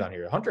interesting names on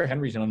here. Hunter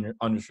Henry's an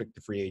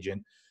unrestricted free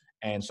agent,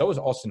 and so is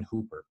Austin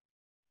Hooper.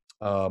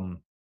 I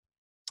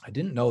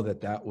didn't know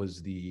that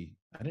was the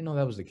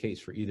case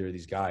for either of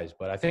these guys,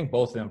 but I think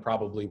both of them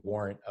probably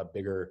warrant a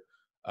bigger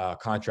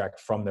contract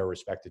from their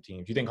respective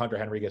teams. Do you think Hunter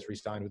Henry gets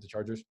re-signed with the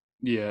Chargers?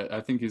 Yeah,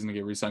 I think he's going to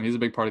get re-signed. He's a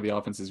big part of the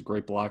offense. He's a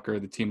great blocker.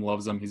 The team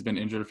loves him. He's been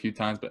injured a few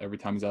times, but every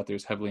time he's out there,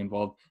 he's heavily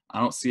involved.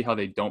 I don't see how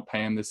they don't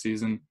pay him this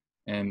season.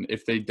 And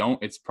if they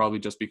don't, it's probably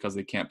just because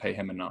they can't pay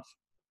him enough.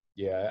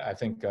 Yeah, I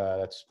think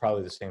that's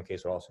probably the same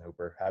case with Austin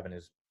Hooper having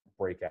his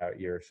breakout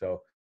year.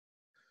 So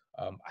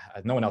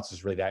no one else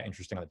is really that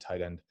interesting on the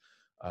tight end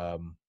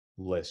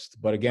list.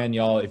 But again,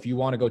 y'all, if you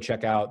want to go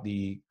check out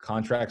the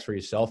contracts for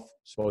yourself,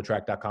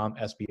 spotrac.com,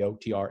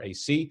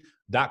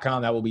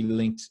 SPOTRAC.com. That will be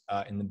linked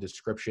in the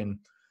description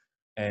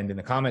and in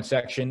the comment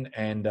section.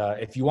 And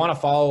if you want to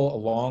follow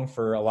along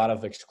for a lot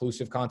of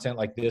exclusive content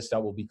like this that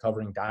will be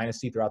covering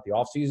Dynasty throughout the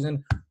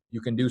offseason,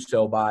 you can do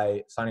so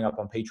by signing up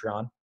on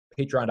Patreon,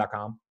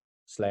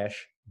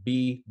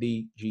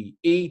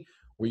 patreon.com/BDGE,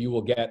 where you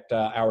will get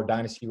our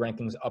Dynasty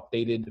rankings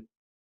updated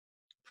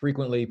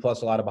frequently,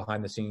 plus a lot of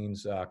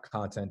behind-the-scenes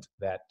content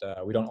that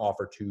we don't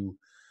offer to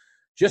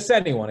just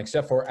anyone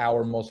except for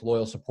our most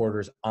loyal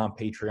supporters on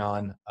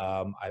Patreon.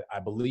 I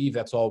believe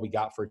that's all we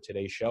got for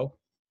today's show,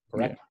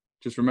 correct? Yeah.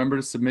 Just remember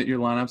to submit your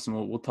lineups,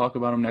 and we'll talk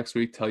about them next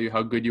week, tell you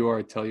how good you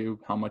are, tell you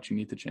how much you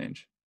need to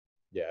change.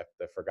 Yeah,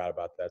 I forgot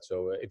about that.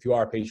 So if you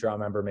are a Patreon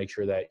member, make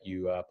sure that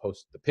you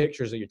post the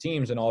pictures of your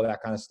teams and all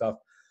that kind of stuff.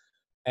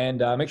 And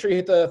make sure you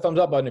hit the thumbs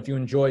up button if you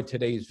enjoyed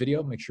today's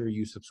video. Make sure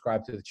you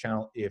subscribe to the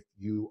channel if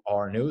you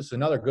are new. It's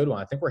another good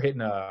one. I think we're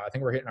hitting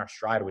our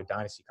stride with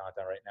Dynasty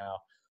content right now.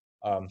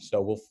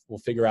 So we'll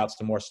figure out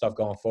some more stuff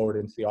going forward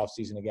into the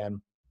offseason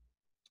again.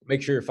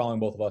 Make sure you're following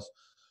both of us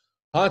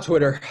on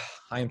Twitter.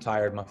 I am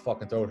tired. My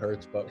fucking throat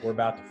hurts, but we're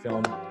about to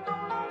film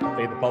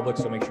Fade the Public,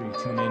 so make sure you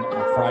tune in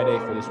on Friday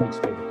for this week's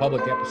Fade the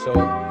Public episode.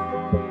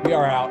 We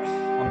are out.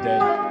 I'm dead.